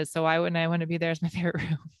food is. So why wouldn't I want to be there as my favorite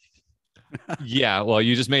room? Yeah, well,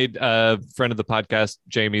 you just made a friend of the podcast,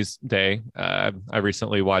 Jamie's day. I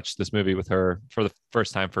recently watched this movie with her for the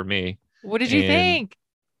first time for me. What did you think?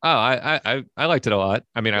 Oh, I liked it a lot.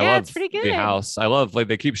 I mean, I Yeah, love it's pretty the good. house. I love like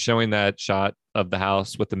they keep showing that shot of the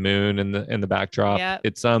house with the moon in the backdrop. Yep.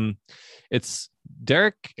 It's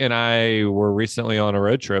Derek and I were recently on a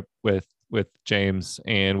road trip with James,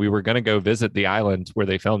 and we were going to go visit the island where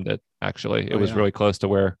they filmed it. Actually, it was really close to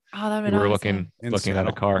where Oh, that'd we been were awesome. In looking at a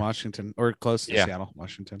Seattle, car. Washington, or close to Yeah. Seattle,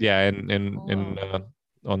 Washington. Yeah, and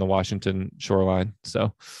on the Washington shoreline.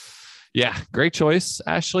 So, yeah, great choice,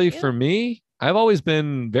 Ashley. For me, I've always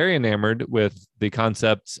been very enamored with the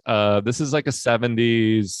concept. This is like a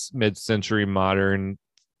 70s mid-century modern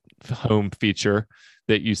home feature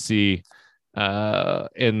that you see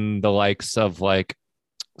in the likes of like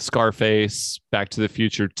Scarface, Back to the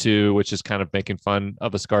Future 2, which is kind of making fun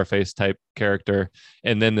of a Scarface type character,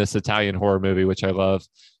 and then this Italian horror movie, which I love,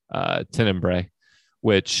 Tenebrae,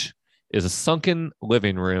 which is a sunken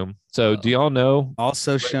living room. So do y'all know?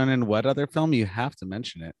 Also shown in what other film? You have to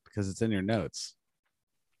mention it because it's in your notes.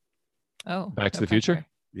 Oh, Back to the Future?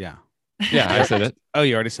 Yeah. Yeah, I said it. Oh,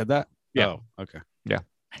 you already said that? Yeah. Oh, okay. Yeah.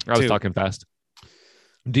 I was Two. talking fast.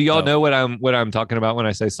 Do y'all know what I'm talking about when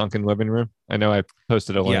I say sunken living room? I know I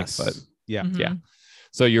posted a link, Yes. but Yeah. Mm-hmm. yeah.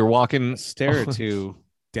 So you're walking Stair or two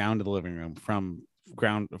down to the living room from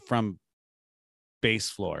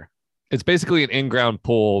base floor. It's basically an in-ground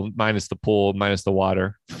pool minus the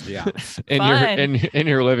water. Yeah. in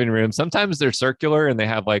your living room. Sometimes they're circular and they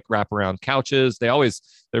have like wraparound couches.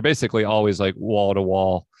 They're basically always like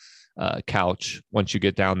wall-to-wall couch once you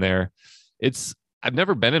get down there. I've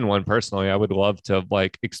never been in one personally. I would love to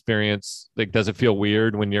like experience, like, does it feel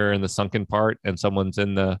weird when you're in the sunken part and someone's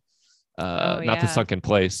in the not the sunken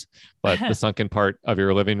place, but the sunken part of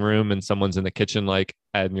your living room and someone's in the kitchen, like,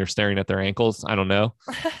 and you're staring at their ankles? I don't know.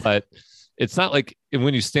 But it's not like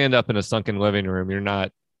when you stand up in a sunken living room, you're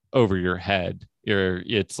not over your head.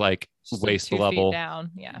 It's like Just waist like 2 feet level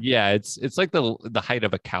down. Yeah. Yeah. It's like the height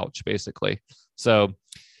of a couch, basically. So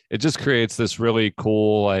it just creates this really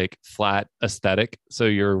cool, like, flat aesthetic. So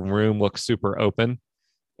your room looks super open.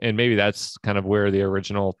 And maybe that's kind of where the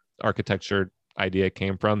original architecture idea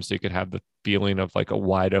came from. So you could have the feeling of like a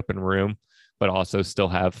wide open room, but also still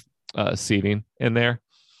have seating in there.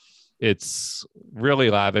 It's really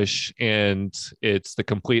lavish, and it's the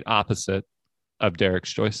complete opposite of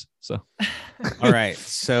Derek's choice. So, All right.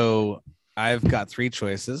 So I've got 3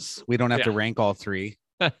 choices. We don't have to rank all 3.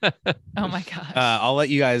 Oh my gosh. I'll let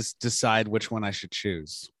you guys decide which one I should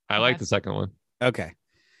choose. I like the second one. Okay.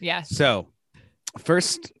 Yeah. So,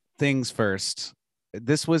 first things first.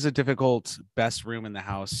 This was a difficult best room in the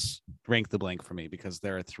house, rank the blank for me, because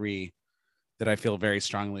there are 3 that I feel very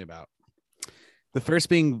strongly about. The first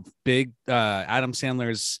being Adam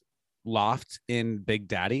Sandler's loft in Big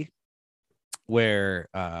Daddy, where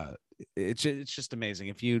it's just amazing.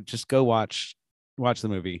 If you just go watch the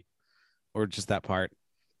movie, or just that part,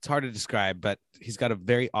 it's hard to describe, but he's got a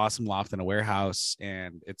very awesome loft in a warehouse,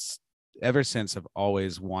 and it's ever since I've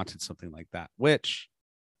always wanted something like that, which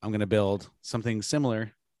I'm going to build something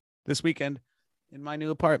similar this weekend in my new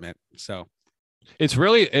apartment. So it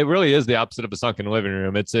really is the opposite of a sunken living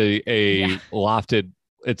room. It's a lofted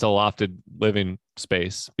living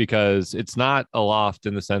space, because it's not a loft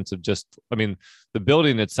in the sense of just, I mean, the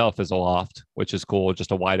building itself is a loft, which is cool,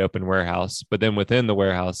 just a wide open warehouse. But then within the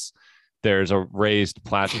warehouse, there's a raised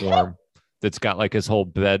platform that's got like his whole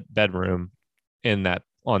bedroom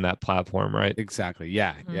on that platform, right? Exactly.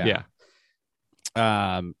 Yeah. Yeah.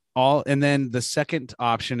 And then the second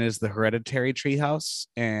option is the Hereditary treehouse,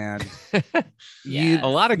 and a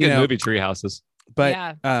lot of good movie tree houses.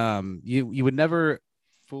 But you would never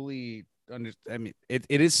fully I mean, it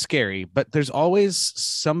is scary, but there's always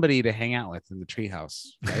somebody to hang out with in the treehouse,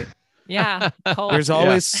 right? Yeah. There's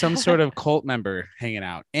always some sort of cult member hanging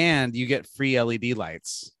out, and you get free LED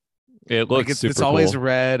lights. It looks super it's always cool.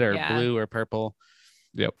 red or blue or purple.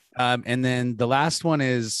 Yep. And then the last one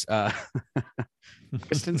is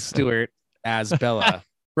Kristen Stewart as Bella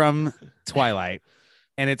from Twilight,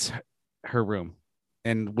 and it's her room.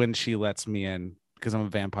 And when she lets me in, because I'm a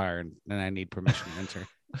vampire and I need permission to enter.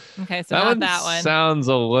 Okay, so not that one. Sounds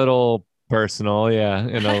a little personal, yeah,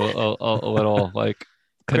 and a little like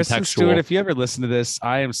Kristen contextual. Stewart, if you ever listen to this,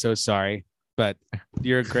 I am so sorry, but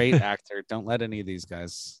you're a great actor. Don't let any of these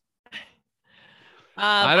guys.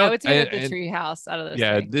 I would say the Treehouse out of those.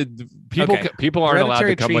 Yeah, three. people aren't allowed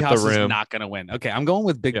to come with the Treehouse room. is not going to win. Okay, I'm going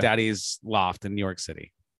with Big Daddy's Loft in New York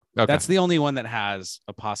City. Okay. That's the only one that has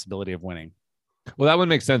a possibility of winning. Well, that would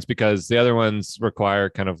make sense because the other ones require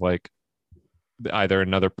kind of like either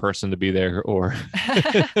another person to be there or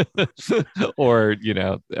or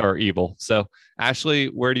evil. So Ashley,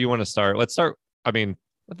 where do you want to start? Let's start. I mean,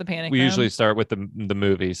 with the Panic we Room. usually start with the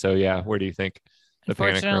movie. So yeah, where do you think the Panic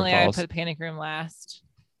Room Unfortunately, I falls? put Panic Room last.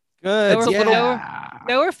 Good.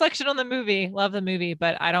 No reflection on the movie. Love the movie,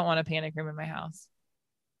 but I don't want a Panic Room in my house.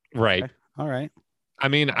 Right. Okay. All right. I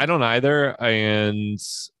mean, I don't either. And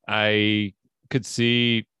I could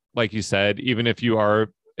see, like you said, even if you are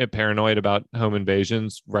paranoid about home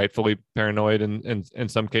invasions, rightfully paranoid in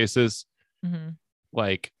some cases,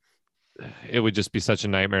 like it would just be such a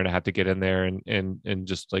nightmare to have to get in there and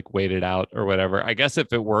just like wait it out or whatever. I guess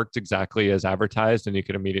if it worked exactly as advertised and you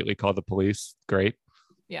could immediately call the police, great.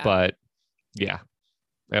 Yeah. But yeah,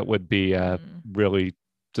 it would be really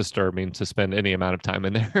disturbing to spend any amount of time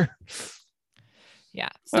in there. Yeah.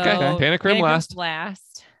 So Okay. Panic Room last.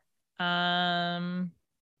 Last.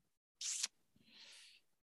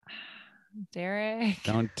 Derek.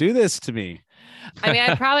 Don't do this to me. I mean,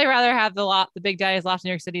 I'd probably rather have the Big Daddy's Loft in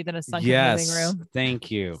New York City than a sunken living room. Thank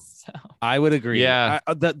you. So. I would agree. Yeah.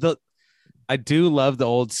 I do love the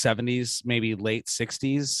old 70s, maybe late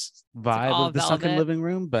 60s vibe all of the sunken velvet. living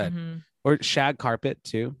room, but or shag carpet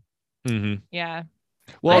too. Mm-hmm. Yeah.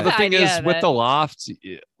 Well, like the the thing is idea with that- the loft,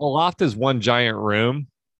 a loft is one giant room.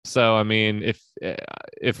 So, I mean,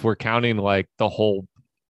 if we're counting like the whole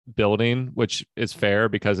building, which is fair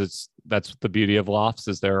because that's the beauty of lofts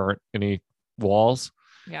is there aren't any walls.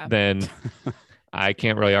 Yeah. Then I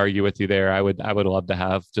can't really argue with you there. I would love to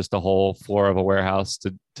have just a whole floor of a warehouse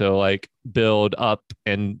to like build up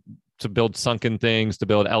and to build sunken things, to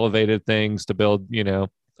build elevated things, to build,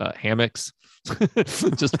 hammocks,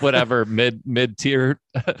 just whatever mid-tier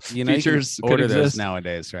features you can order could those exist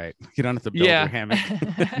nowadays, right? You don't have to build your hammock.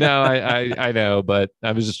 No, I know, but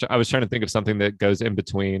I was trying to think of something that goes in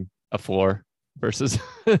between a floor versus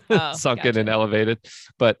sunken and elevated.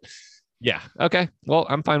 But yeah, okay. Well,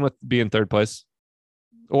 I'm fine with being third place.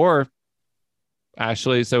 Or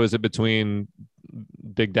Ashley, so is it between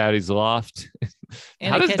Big Daddy's Loft? In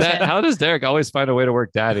How the does kitchen. how does Derek always find a way to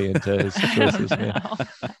work Daddy into his choices? Man?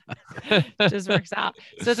 Just works out.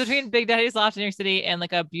 So it's between Big Daddy's Loft in New York City and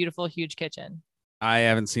like a beautiful, huge kitchen. I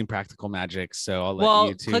haven't seen Practical Magic, so I'll let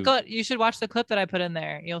you two. You should watch the clip that I put in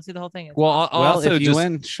there. You'll see the whole thing. It's Well, awesome. I'll also if you just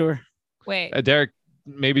win, sure. Wait. Derek,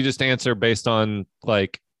 maybe just answer based on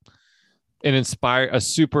like a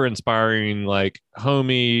super inspiring, like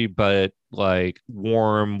homey but like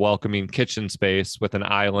warm, welcoming kitchen space with an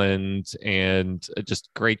island and just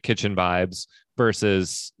great kitchen vibes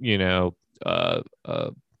versus a loft.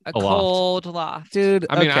 cold loft. Dude,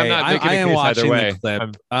 I mean, okay, I'm not making I a am case watching either way.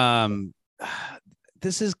 the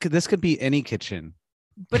clip. This could be any kitchen.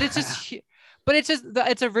 But it's just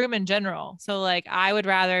it's a room in general. So like I would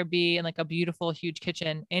rather be in like a beautiful, huge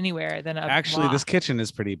kitchen anywhere than a Actually, loft. this kitchen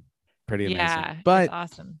is pretty amazing. Yeah, but it's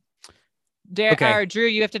awesome. Derek or Drew,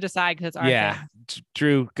 you have to decide because it's our thing.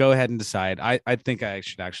 Drew, go ahead and decide. I think I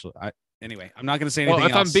should actually. Anyway, I'm not going to say anything Well,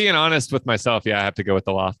 if else. I'm being honest with myself, yeah, I have to go with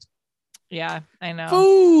the loft. Yeah, I know.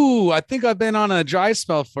 Ooh, I think I've been on a dry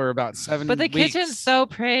spell for about 7 But the weeks. kitchen's so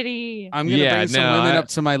pretty. I'm gonna bring some women up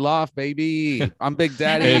to my loft, baby. I'm Big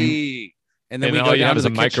Daddy. And then we all go you down have to is the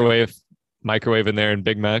a kitchen. microwave in there and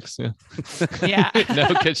Big Macs. Yeah. Yeah.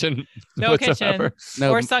 No kitchen. No whatsoever. kitchen.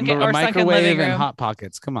 No, or sunken microwave living room. and hot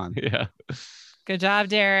pockets. Come on. Yeah. Good job,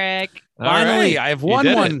 Derek. Finally, right. I've You won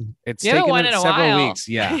did one. it. It's You haven't taken won in a several while. weeks.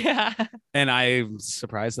 Yeah. Yeah. And I'm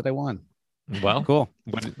surprised that I won. Well, Cool.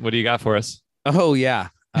 What do you got for us? Oh yeah.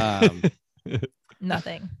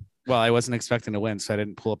 Nothing. Well, I wasn't expecting to win, so I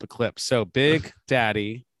didn't pull up a clip. So Big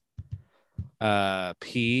Daddy,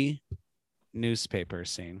 P newspaper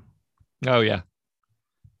scene. Oh yeah.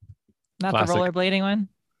 Not Classic. the rollerblading one.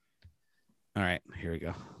 All right, here we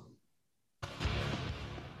go.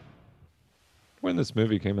 When this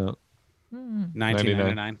movie came out.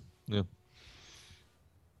 1999. Yeah.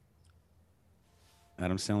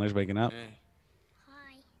 Adam Sandler's waking up.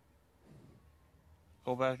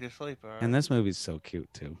 Go back to sleep, all right? And this movie's so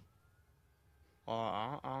cute too. Well,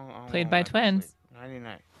 I'll Played go by back to twins. sleep.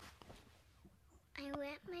 Nighty-night. I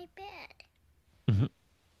wet my bed.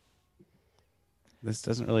 This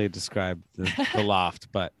doesn't really describe the loft,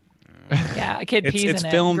 but Yeah, a kid pees it's in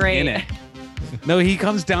it. filmed Great. in it. No, he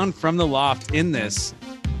comes down from the loft in this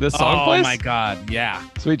This song Oh plays? my god, yeah.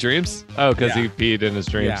 Sweet Dreams? Oh, because Yeah. he peed in his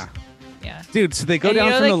dreams. Yeah. Yeah. Dude, so they go And you down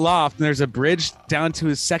know, from like- the loft and there's a bridge down to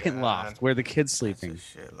his second loft where the kid's sleeping.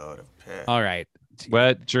 All right.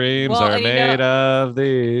 Wet dreams Well, are and you made know- of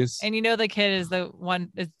these. And you know the kid is the one.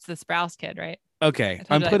 It's the Sprouse kid, right? Okay. told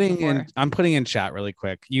I'm you that putting before. I'm putting in chat really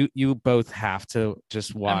quick. You both have to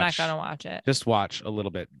just watch. I'm not gonna watch it. Just watch a little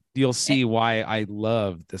bit. You'll see why I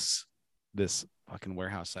love this fucking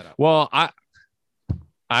warehouse setup. Well,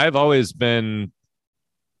 I've always been.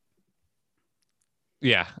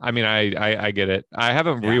 Yeah, I mean, I get it. I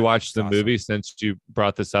haven't Yeah, rewatched the awesome. movie since you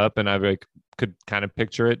brought this up, and I like could kind of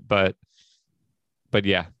picture it, but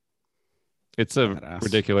yeah, it's a Badass.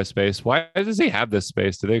 ridiculous space. Why does he have this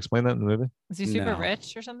space? Do they explain that in the movie? Is he super No.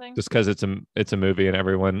 rich or something? Just because it's a movie and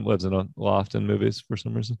everyone lives in a loft in movies for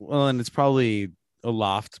some reason. Well, and it's probably a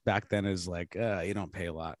loft back then is like you don't pay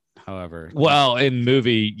a lot. However, Well, in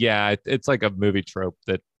movie, yeah, it's like a movie trope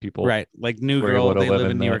that people right, like New were Girl, able to they live live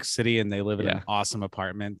in in New that. York City and they live in Yeah. an awesome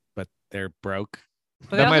apartment, but they're broke.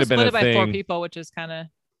 But that they might also have been split a it by 4 thing. people, which is kind of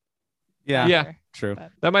Yeah, Yeah. true.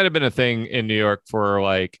 That might have been a thing in New York for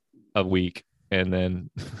like a week, and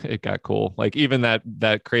then it got cool. Like even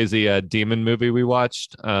that crazy demon movie we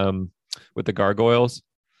watched with the gargoyles.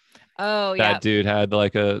 Oh yeah. That dude had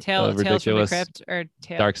like a Tales from the ridiculous Crypt or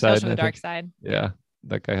Dark Tales Side, from the I Dark think. Side. Yeah,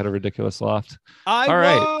 that guy had a ridiculous loft. I All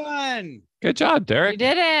right. won. Good job, Derek. You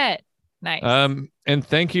did it. Nice. And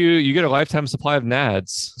thank you. You get a lifetime supply of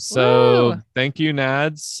Nads. So Woo. thank you,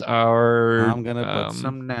 Nads. Our I'm gonna put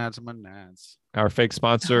some nads on my nads. our fake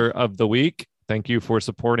sponsor of the week. Thank you for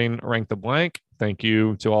supporting Rank the Blank. Thank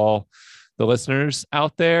you to all the listeners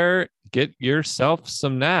out there. Get yourself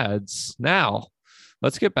some Nads now.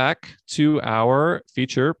 Let's get back to our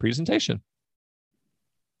feature presentation.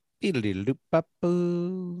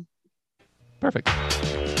 Beedle-deedle-doop-bop-boo. Perfect.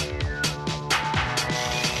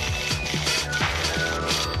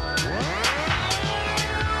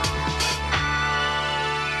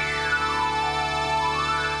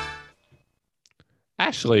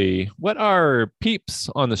 Ashley, what are peeps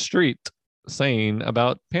on the street saying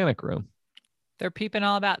about Panic Room? They're peeping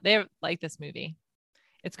all about. They like this movie.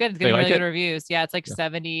 It's good. It's They getting like really good it? reviews. Yeah, it's like Yeah.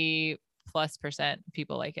 70+%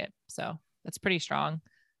 people like it. So that's pretty strong.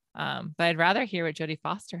 But I'd rather hear what Jodie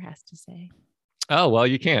Foster has to say. Oh, well,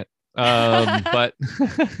 you can't. But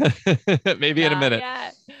maybe in a Not minute.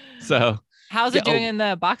 yet. So How's Yeah, it doing oh. in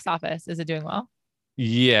the box office? Is it doing well?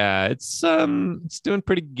 yeah, it's doing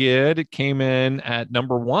pretty good. It came in at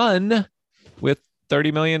number 1 with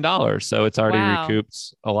 $30 million. So it's already Wow.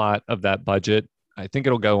 recouped a lot of that budget. I think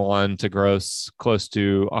it'll go on to gross close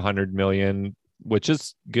to 100 million, which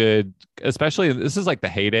is good, especially this is like the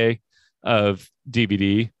heyday of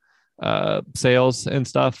DVD sales and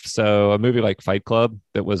stuff. So a movie like Fight Club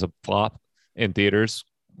that was a flop in theaters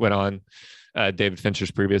went on. David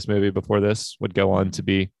Fincher's previous movie before this would go on to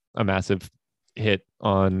be a massive hit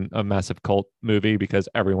on a massive cult movie because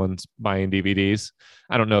everyone's buying DVDs.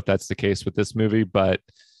 I don't know if that's the case with this movie, but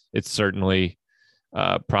it's certainly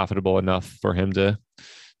profitable enough for him to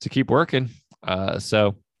keep working.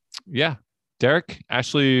 So yeah, Derek,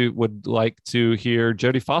 Ashley would like to hear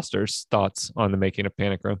Jodie Foster's thoughts on the making of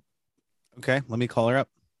Panic Room. Okay, let me call her up.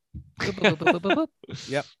 Boop, boop, boop, boop, boop, boop.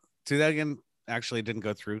 Yep. Do that again. Actually, it didn't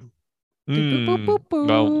go through. Well,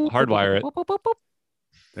 hardwire it. Boop, boop, boop, boop.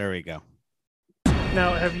 There we go.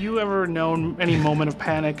 Now, have you ever known any moment of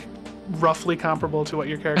panic roughly comparable to what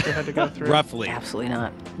your character had to go through? Roughly. Absolutely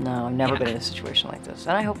not. No, I've never been in a situation like this.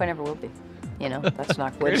 And I hope I never will be. You know, that's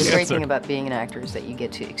not Great the great answer. thing about being an actor is that you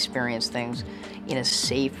get to experience things in a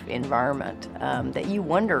safe environment that you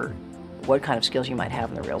wonder what kind of skills you might have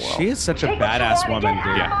in the real world. She is such a badass woman,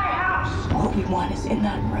 dude. What we want is in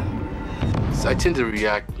that room. So I tend to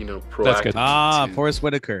react, proactively. That's good. Ah, to Forrest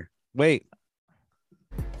Whitaker. Wait.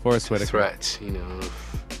 Forrest Whitaker. threats,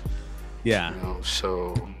 Yeah.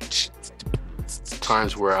 So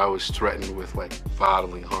times where I was threatened with like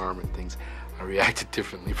bodily harm and things, I reacted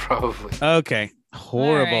differently probably. Okay.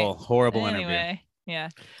 Horrible, All right. horrible interview. Anyway, yeah.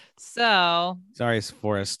 So Sorry,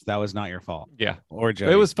 Forrest. That was not your fault. Yeah. Or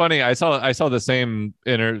Jodie. It was funny. I saw the same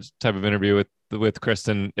type of interview with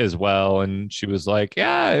Kristen as well, and she was like,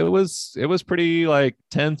 "Yeah, it was pretty like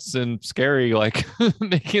tense and scary, like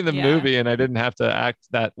making the Yeah. movie, and I didn't have to act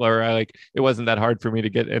that, or it wasn't that hard for me to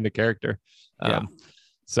get into character." Yeah.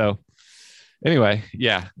 So anyway,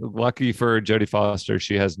 yeah, lucky for Jodie Foster,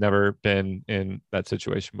 she has never been in that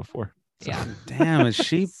situation before. So. yeah. Damn, is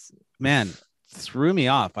she man, threw me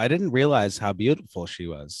off. I didn't realize how beautiful she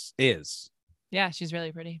is. Yeah, she's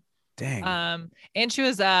really pretty. Dang. And she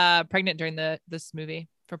was pregnant during this movie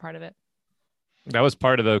for part of it. That was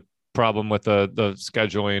part of the problem with the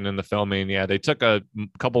scheduling and the filming. Yeah, they took a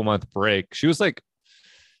couple month break. She was like,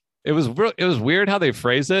 it was weird how they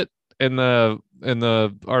phrase it in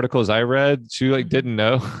the articles I read. She like didn't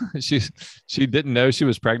know she didn't know she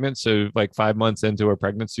was pregnant. So like 5 months into her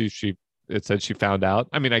pregnancy, it said she found out.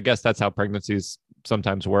 I mean, I guess that's how pregnancies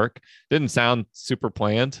sometimes work. Didn't sound super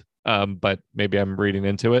planned, but maybe I'm reading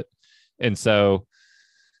into it. And so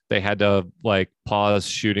they had to like pause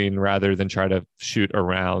shooting rather than try to shoot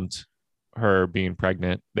around her being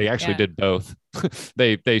pregnant. They actually did both.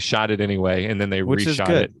 they shot it anyway, and then they reshot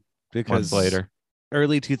it because months later.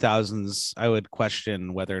 Early 2000s, I would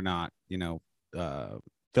question whether or not,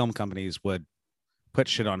 film companies would put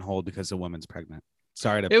shit on hold because a woman's pregnant.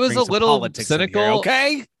 Sorry to it was bring a some little politics in cynical. here,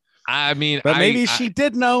 okay? I mean, but maybe she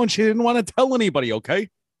did know and she didn't want to tell anybody, okay?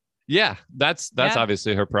 Yeah, that's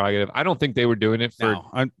obviously her prerogative. I don't think they were doing it for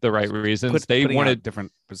the right reasons. They wanted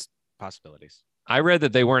different possibilities. I read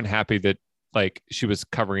that they weren't happy that like she was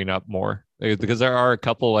covering up more, because there are a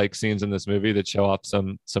couple like scenes in this movie that show off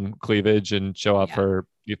some cleavage and show off her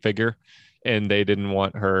figure, and they didn't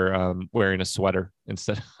want her wearing a sweater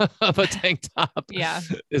instead of a tank top. Yeah,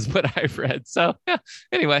 is what I read. So yeah.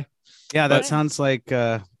 Anyway, yeah, that sounds like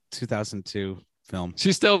 2002 film.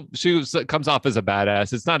 She comes off as a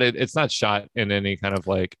badass. It's not shot in any kind of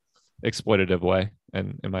like exploitative way,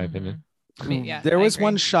 in my opinion. I mean, yeah, there was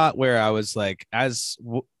one shot where I was like, as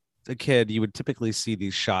a kid, you would typically see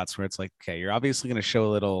these shots where it's like, okay, you're obviously going to show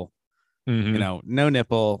a little, no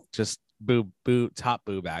nipple, just boob, top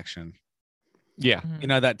boob action. Yeah,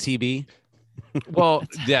 that TB. Well,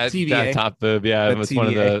 yeah, that top boob. Yeah, it was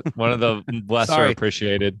TBA. one of the lesser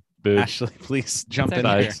appreciated boobs. Ashley, please jump in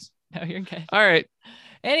okay. here. No, you're good. All right.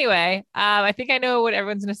 Anyway, I think I know what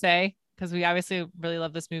everyone's going to say, because we obviously really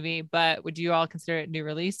love this movie, but would you all consider it new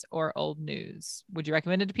release or old news? Would you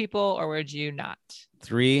recommend it to people or would you not?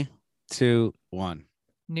 3, 2, 1.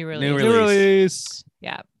 New release. New release.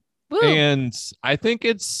 Yeah. Woo. And I think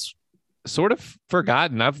it's sort of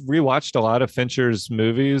forgotten. I've rewatched a lot of Fincher's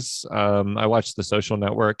movies. I watched The Social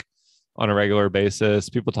Network on a regular basis.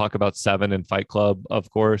 People talk about Seven and Fight Club, of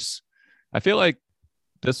course. I feel like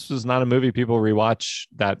this was not a movie people rewatch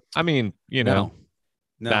that. I mean, No.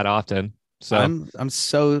 that often. So I'm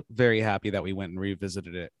so very happy that we went and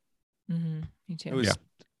revisited it. Me too. It was,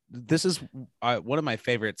 This is one of my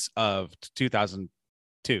favorites of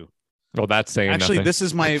 2002. Well, that's saying actually nothing. This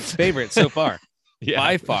is my favorite so far.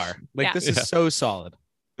 By far. Yeah. This is so solid.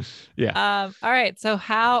 Yeah. All right. So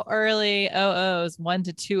how early 00s 1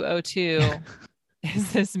 to 202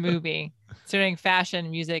 is this movie, considering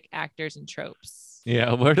fashion, music, actors, and tropes?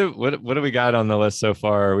 Yeah. What do we got on the list so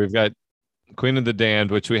far? We've got Queen of the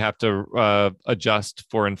Damned, which we have to adjust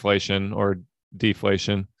for inflation or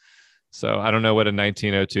deflation. So I don't know what a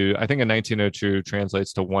 1902. I think a 1902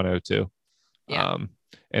 translates to 102. Yeah.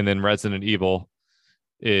 And then Resident Evil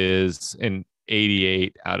is an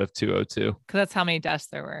 88 out of 202. Because that's how many deaths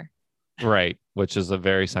there were. Right. Which is a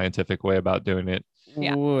very scientific way about doing it.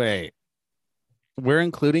 Yeah. Wait. We're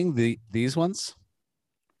including these ones?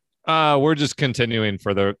 We're just continuing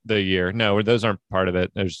for the year. No, those aren't part of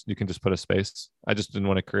it. You can just put a space. I just didn't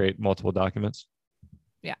want to create multiple documents.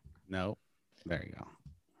 Yeah. No. There you go.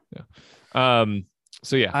 Yeah.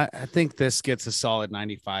 So yeah, I think this gets a solid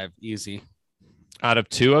 95 easy. Out of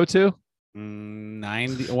 202?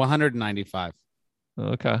 195.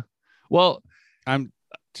 Okay. Well, I'm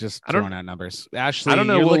just throwing out numbers. Ashley, I don't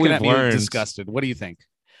know you're what looking we've at me learned. disgusted. What do you think?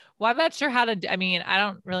 Well, I'm not sure how to. I mean, I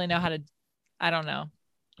don't really know how to. I don't know.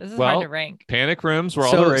 This is hard to rank. Panic rooms were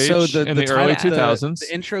all the rage in the early 2000s.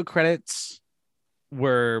 The intro credits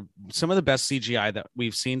were some of the best CGI that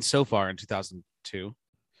we've seen so far in 2002.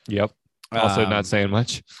 Yep. Also not saying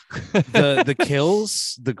much. the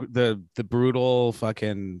kills, the brutal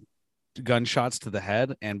fucking gunshots to the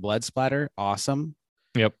head and blood splatter, awesome.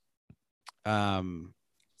 Yep.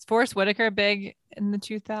 Is Forrest Whitaker big in the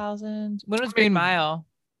 2000s? When was Green Mile?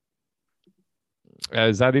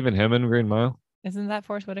 Is that even him in Green Mile? Isn't that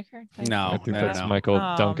Forrest Whitaker? No, I think that's Michael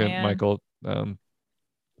Duncan. Man. Michael. I something.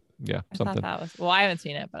 thought that was. Well, I haven't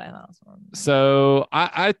seen it, but I thought it was one. So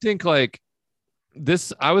I think like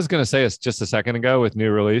this. I was gonna say it's just a second ago with new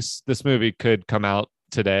release. This movie could come out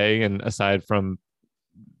today, and aside from,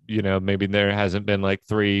 maybe there hasn't been like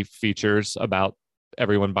 3 features about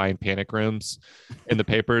everyone buying panic rooms in the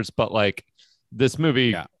papers, but like this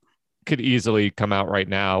movie could easily come out right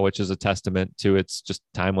now, which is a testament to its just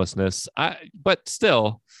timelessness. But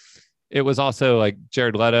still, it was also like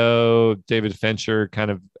Jared Leto, David Fincher kind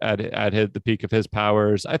of at the peak of his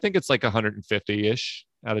powers. I think it's like 150-ish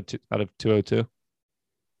out of 202.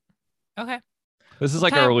 Okay. This is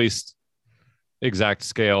like a released exact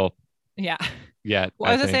scale Yeah. yet. Well,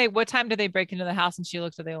 I was gonna think. say, what time did they break into the house and she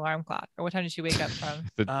looked at the alarm clock, or what time did she wake up from?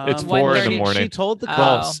 It's 4 in the morning. She told the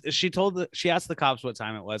cops. She asked the cops what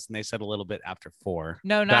time it was, and they said a little bit after 4.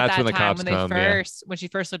 No, not That's that when the time. cops When come, when she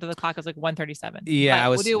first looked at the clock, it was like 1:37. Yeah, But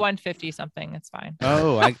we'll do 1:50 something. It's fine.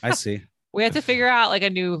 Oh, I see. We have to figure out like a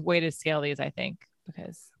new way to scale these, I think,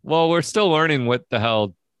 because Well, we're still learning what the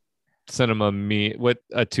hell cinema what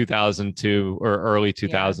a 2002 or early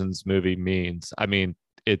 2000s movie means. I mean,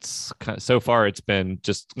 it's kind of, so far it's been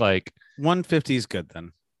just like 150 is good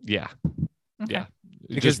then. Yeah. Okay. Yeah.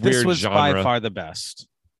 Because Just this weird was genre. by far the best.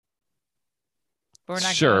 but we're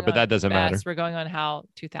not Sure, going but on that doesn't matter. best. We're going on how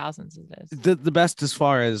 2000s it is. The best as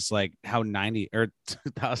far as like how 90 or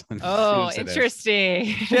 2000. Oh, is. interesting.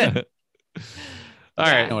 Shit. All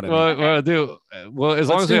right. know what I Well, mean. we'll do well as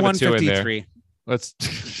long Let's as we do have a 2 in there. 153. Let's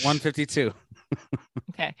 152.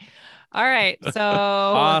 Okay. All right. So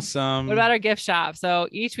Awesome. What about our gift shop? So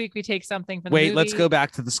each week we take something from the Wait, movie. let's go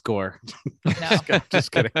back to the score. No.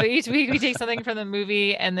 Just kidding. So each week we take something from the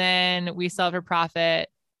movie and then we sell it for profit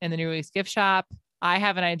in the new release gift shop. I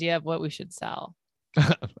have an idea of what we should sell.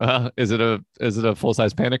 is it a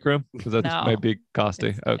full-size panic room? Because that No. might be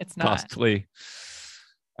costly. It's not. Costly.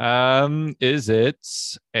 Is it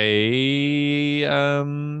a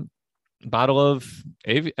bottle of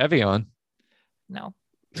Evian? No.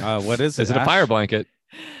 What is it? Is it a Ash? fire blanket?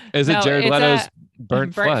 Is it No, Jared it's Leto's a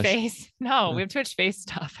burnt flesh? face. No, we have too much face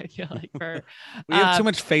stuff. I feel like for We have too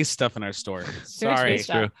much face stuff in our store. too much Sorry. face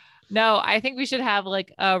stuff. No, I think we should have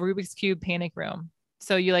like a Rubik's Cube panic room.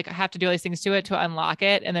 So you like have to do all these things to it to unlock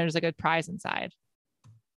it, and there's like a prize inside.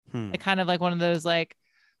 Like kind of like one of those like, do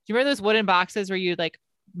you remember those wooden boxes where you like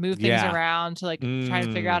move things Yeah. around to like try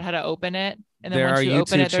to figure out how to open it, and then There once are you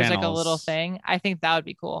open YouTube it, there's like a channels. little thing. I think that would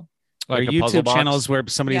be cool. Like Or a puzzle YouTube box? channels where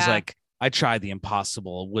somebody's Yeah. like, I tried the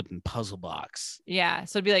impossible wooden puzzle box. Yeah,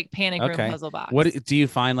 so it'd be like panic room puzzle box. What do you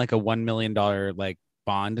find like a $1 million like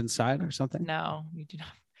bond inside or something? No, you do not.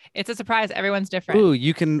 It's a surprise. Everyone's different. Ooh,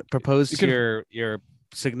 you can propose You to can- your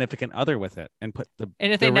significant other with it and put the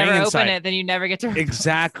And if the they never ring open inside. it, then you never get to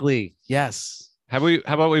Exactly. Yes. How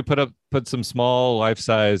about we put some small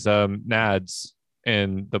life-size nads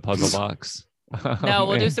in the puzzle box? No,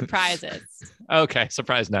 we'll do Man. surprises. Okay,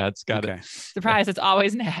 surprise nads. Got it. Surprise, it's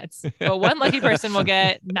always Nads. But one lucky person will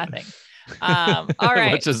get nothing. All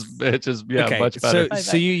right. Which is yeah, Okay, much better.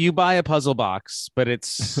 So you buy a puzzle box, but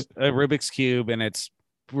it's a Rubik's Cube and it's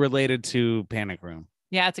related to Panic Room.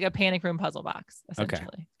 Yeah, it's like a panic room puzzle box, Okay.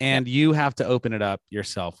 essentially. And you have to open it up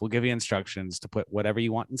yourself. We'll give you instructions to put whatever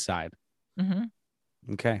you want inside. Mm-hmm.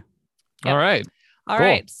 Okay. All right. All Cool.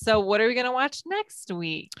 right. So what are we gonna watch next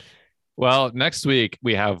week? Well, next week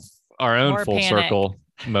we have our own More full panic. circle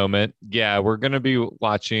moment. Yeah, we're going to be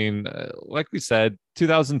watching, like we said,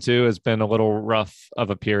 2002 has been a little rough of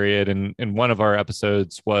a period. And one of our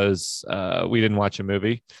episodes was we didn't watch a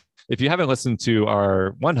movie. If you haven't listened to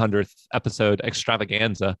our 100th episode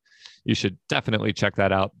extravaganza, you should definitely check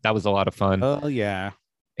that out. That was a lot of fun. Oh, yeah.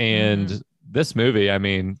 And this movie, I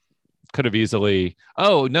mean, could have easily.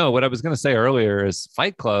 Oh, no. What I was going to say earlier is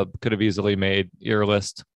Fight Club could have easily made your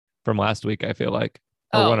list from last week, I feel like,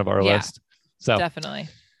 or one of our yeah. list. So Definitely.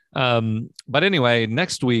 but anyway,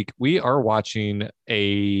 next week we are watching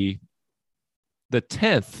the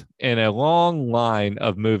 10th in a long line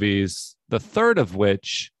of movies, the third of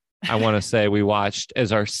which I want to say we watched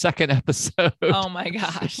as our second episode. Oh my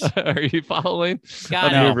gosh. Are you following?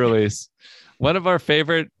 Got Of it. New Release. One of our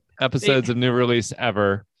favorite episodes of New Release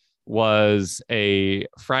ever was a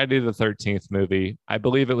Friday the 13th movie. I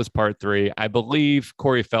believe it was part 3. I believe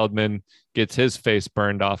Corey Feldman gets his face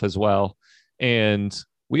burned off as well. And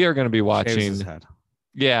we are going to be Shaves watching. his head.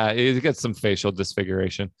 Yeah, he gets some facial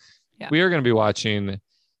disfiguration. Yeah. We are going to be watching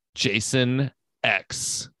Jason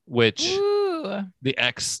X, which Ooh, the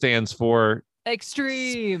X stands for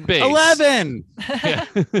extreme. Space. 11. Yeah.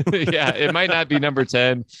 Yeah, it might not be number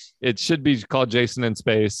 10. It should be called Jason in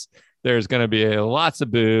Space. There's going to be lots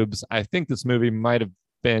of boobs. I think this movie might have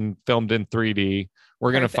been filmed in 3D.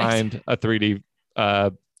 We're going to Perfect. find a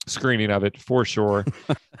 3D screening of it for sure.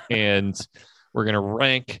 And we're going to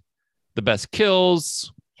rank the best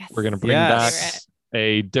kills. Yes. We're going to bring Yes. back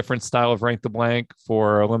a different style of Rank the Blank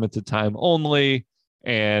for a limited time only.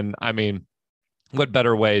 And I mean, what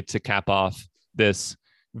better way to cap off this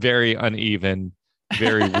very uneven,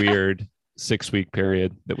 very weird 6-week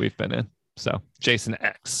period that we've been in? So, Jason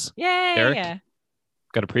X. Yay. Eric?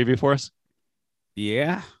 Got a preview for us?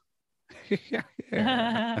 Yeah.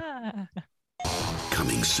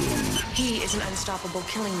 Coming soon. He is an unstoppable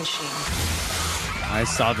killing machine. I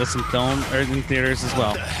saw this in film or in theaters as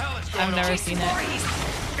well. I've never seen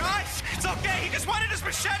it. Guys, it's okay. He just wanted to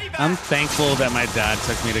this machete back. I'm thankful that my dad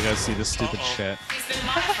took me to go see this stupid shit.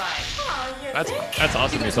 That's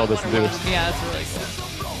awesome. You told us to do this. Yeah, that's really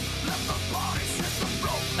cool.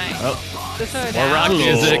 Nice. Oh. This one More rock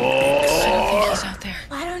music.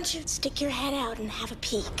 Why don't you stick your head out and have a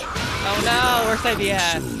peek? Oh no, worst idea.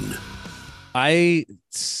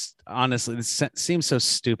 Honestly, this seems so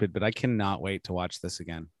stupid, but I cannot wait to watch this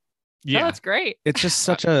again. Yeah, that's great. It's just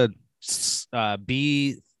such a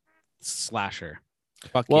B slasher.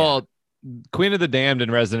 Fuck well, Queen of the Damned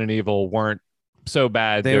and Resident Evil weren't so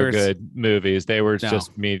bad. They're good movies. They were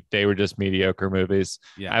just mediocre movies.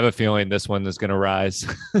 Yeah. I have a feeling this one is going to rise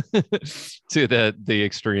to the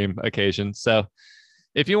extreme occasion. So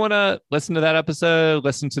if you want to listen to that episode,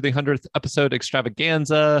 listen to the 100th episode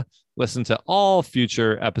extravaganza, listen to all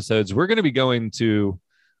future episodes, we're going to be going to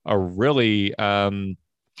a really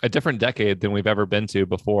a different decade than we've ever been to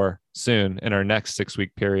before soon in our next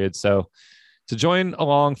 6-week period. So to join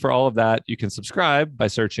along for all of that, you can subscribe by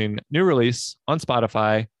searching New Release on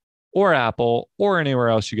Spotify or Apple or anywhere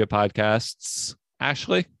else you get podcasts.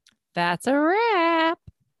 Ashley? That's a wrap.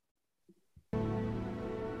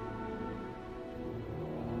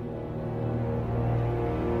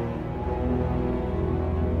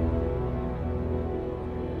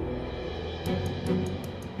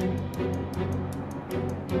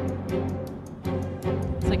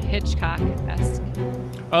 It's like Hitchcock-esque.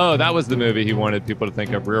 Oh, that was the movie he wanted people to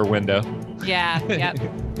think of, Rear Window. Yeah, yep.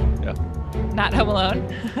 Yeah. Not Home Alone.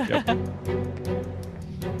 Yep.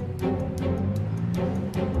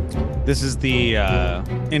 This is the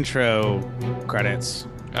intro credits.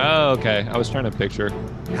 Oh, okay. I was trying to picture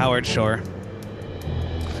Howard Shore.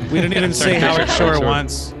 We didn't even say Howard Shore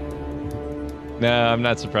once. No, I'm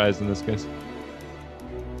not surprised in this case.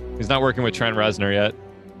 He's not working with Trent Reznor yet.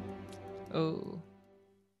 Oh.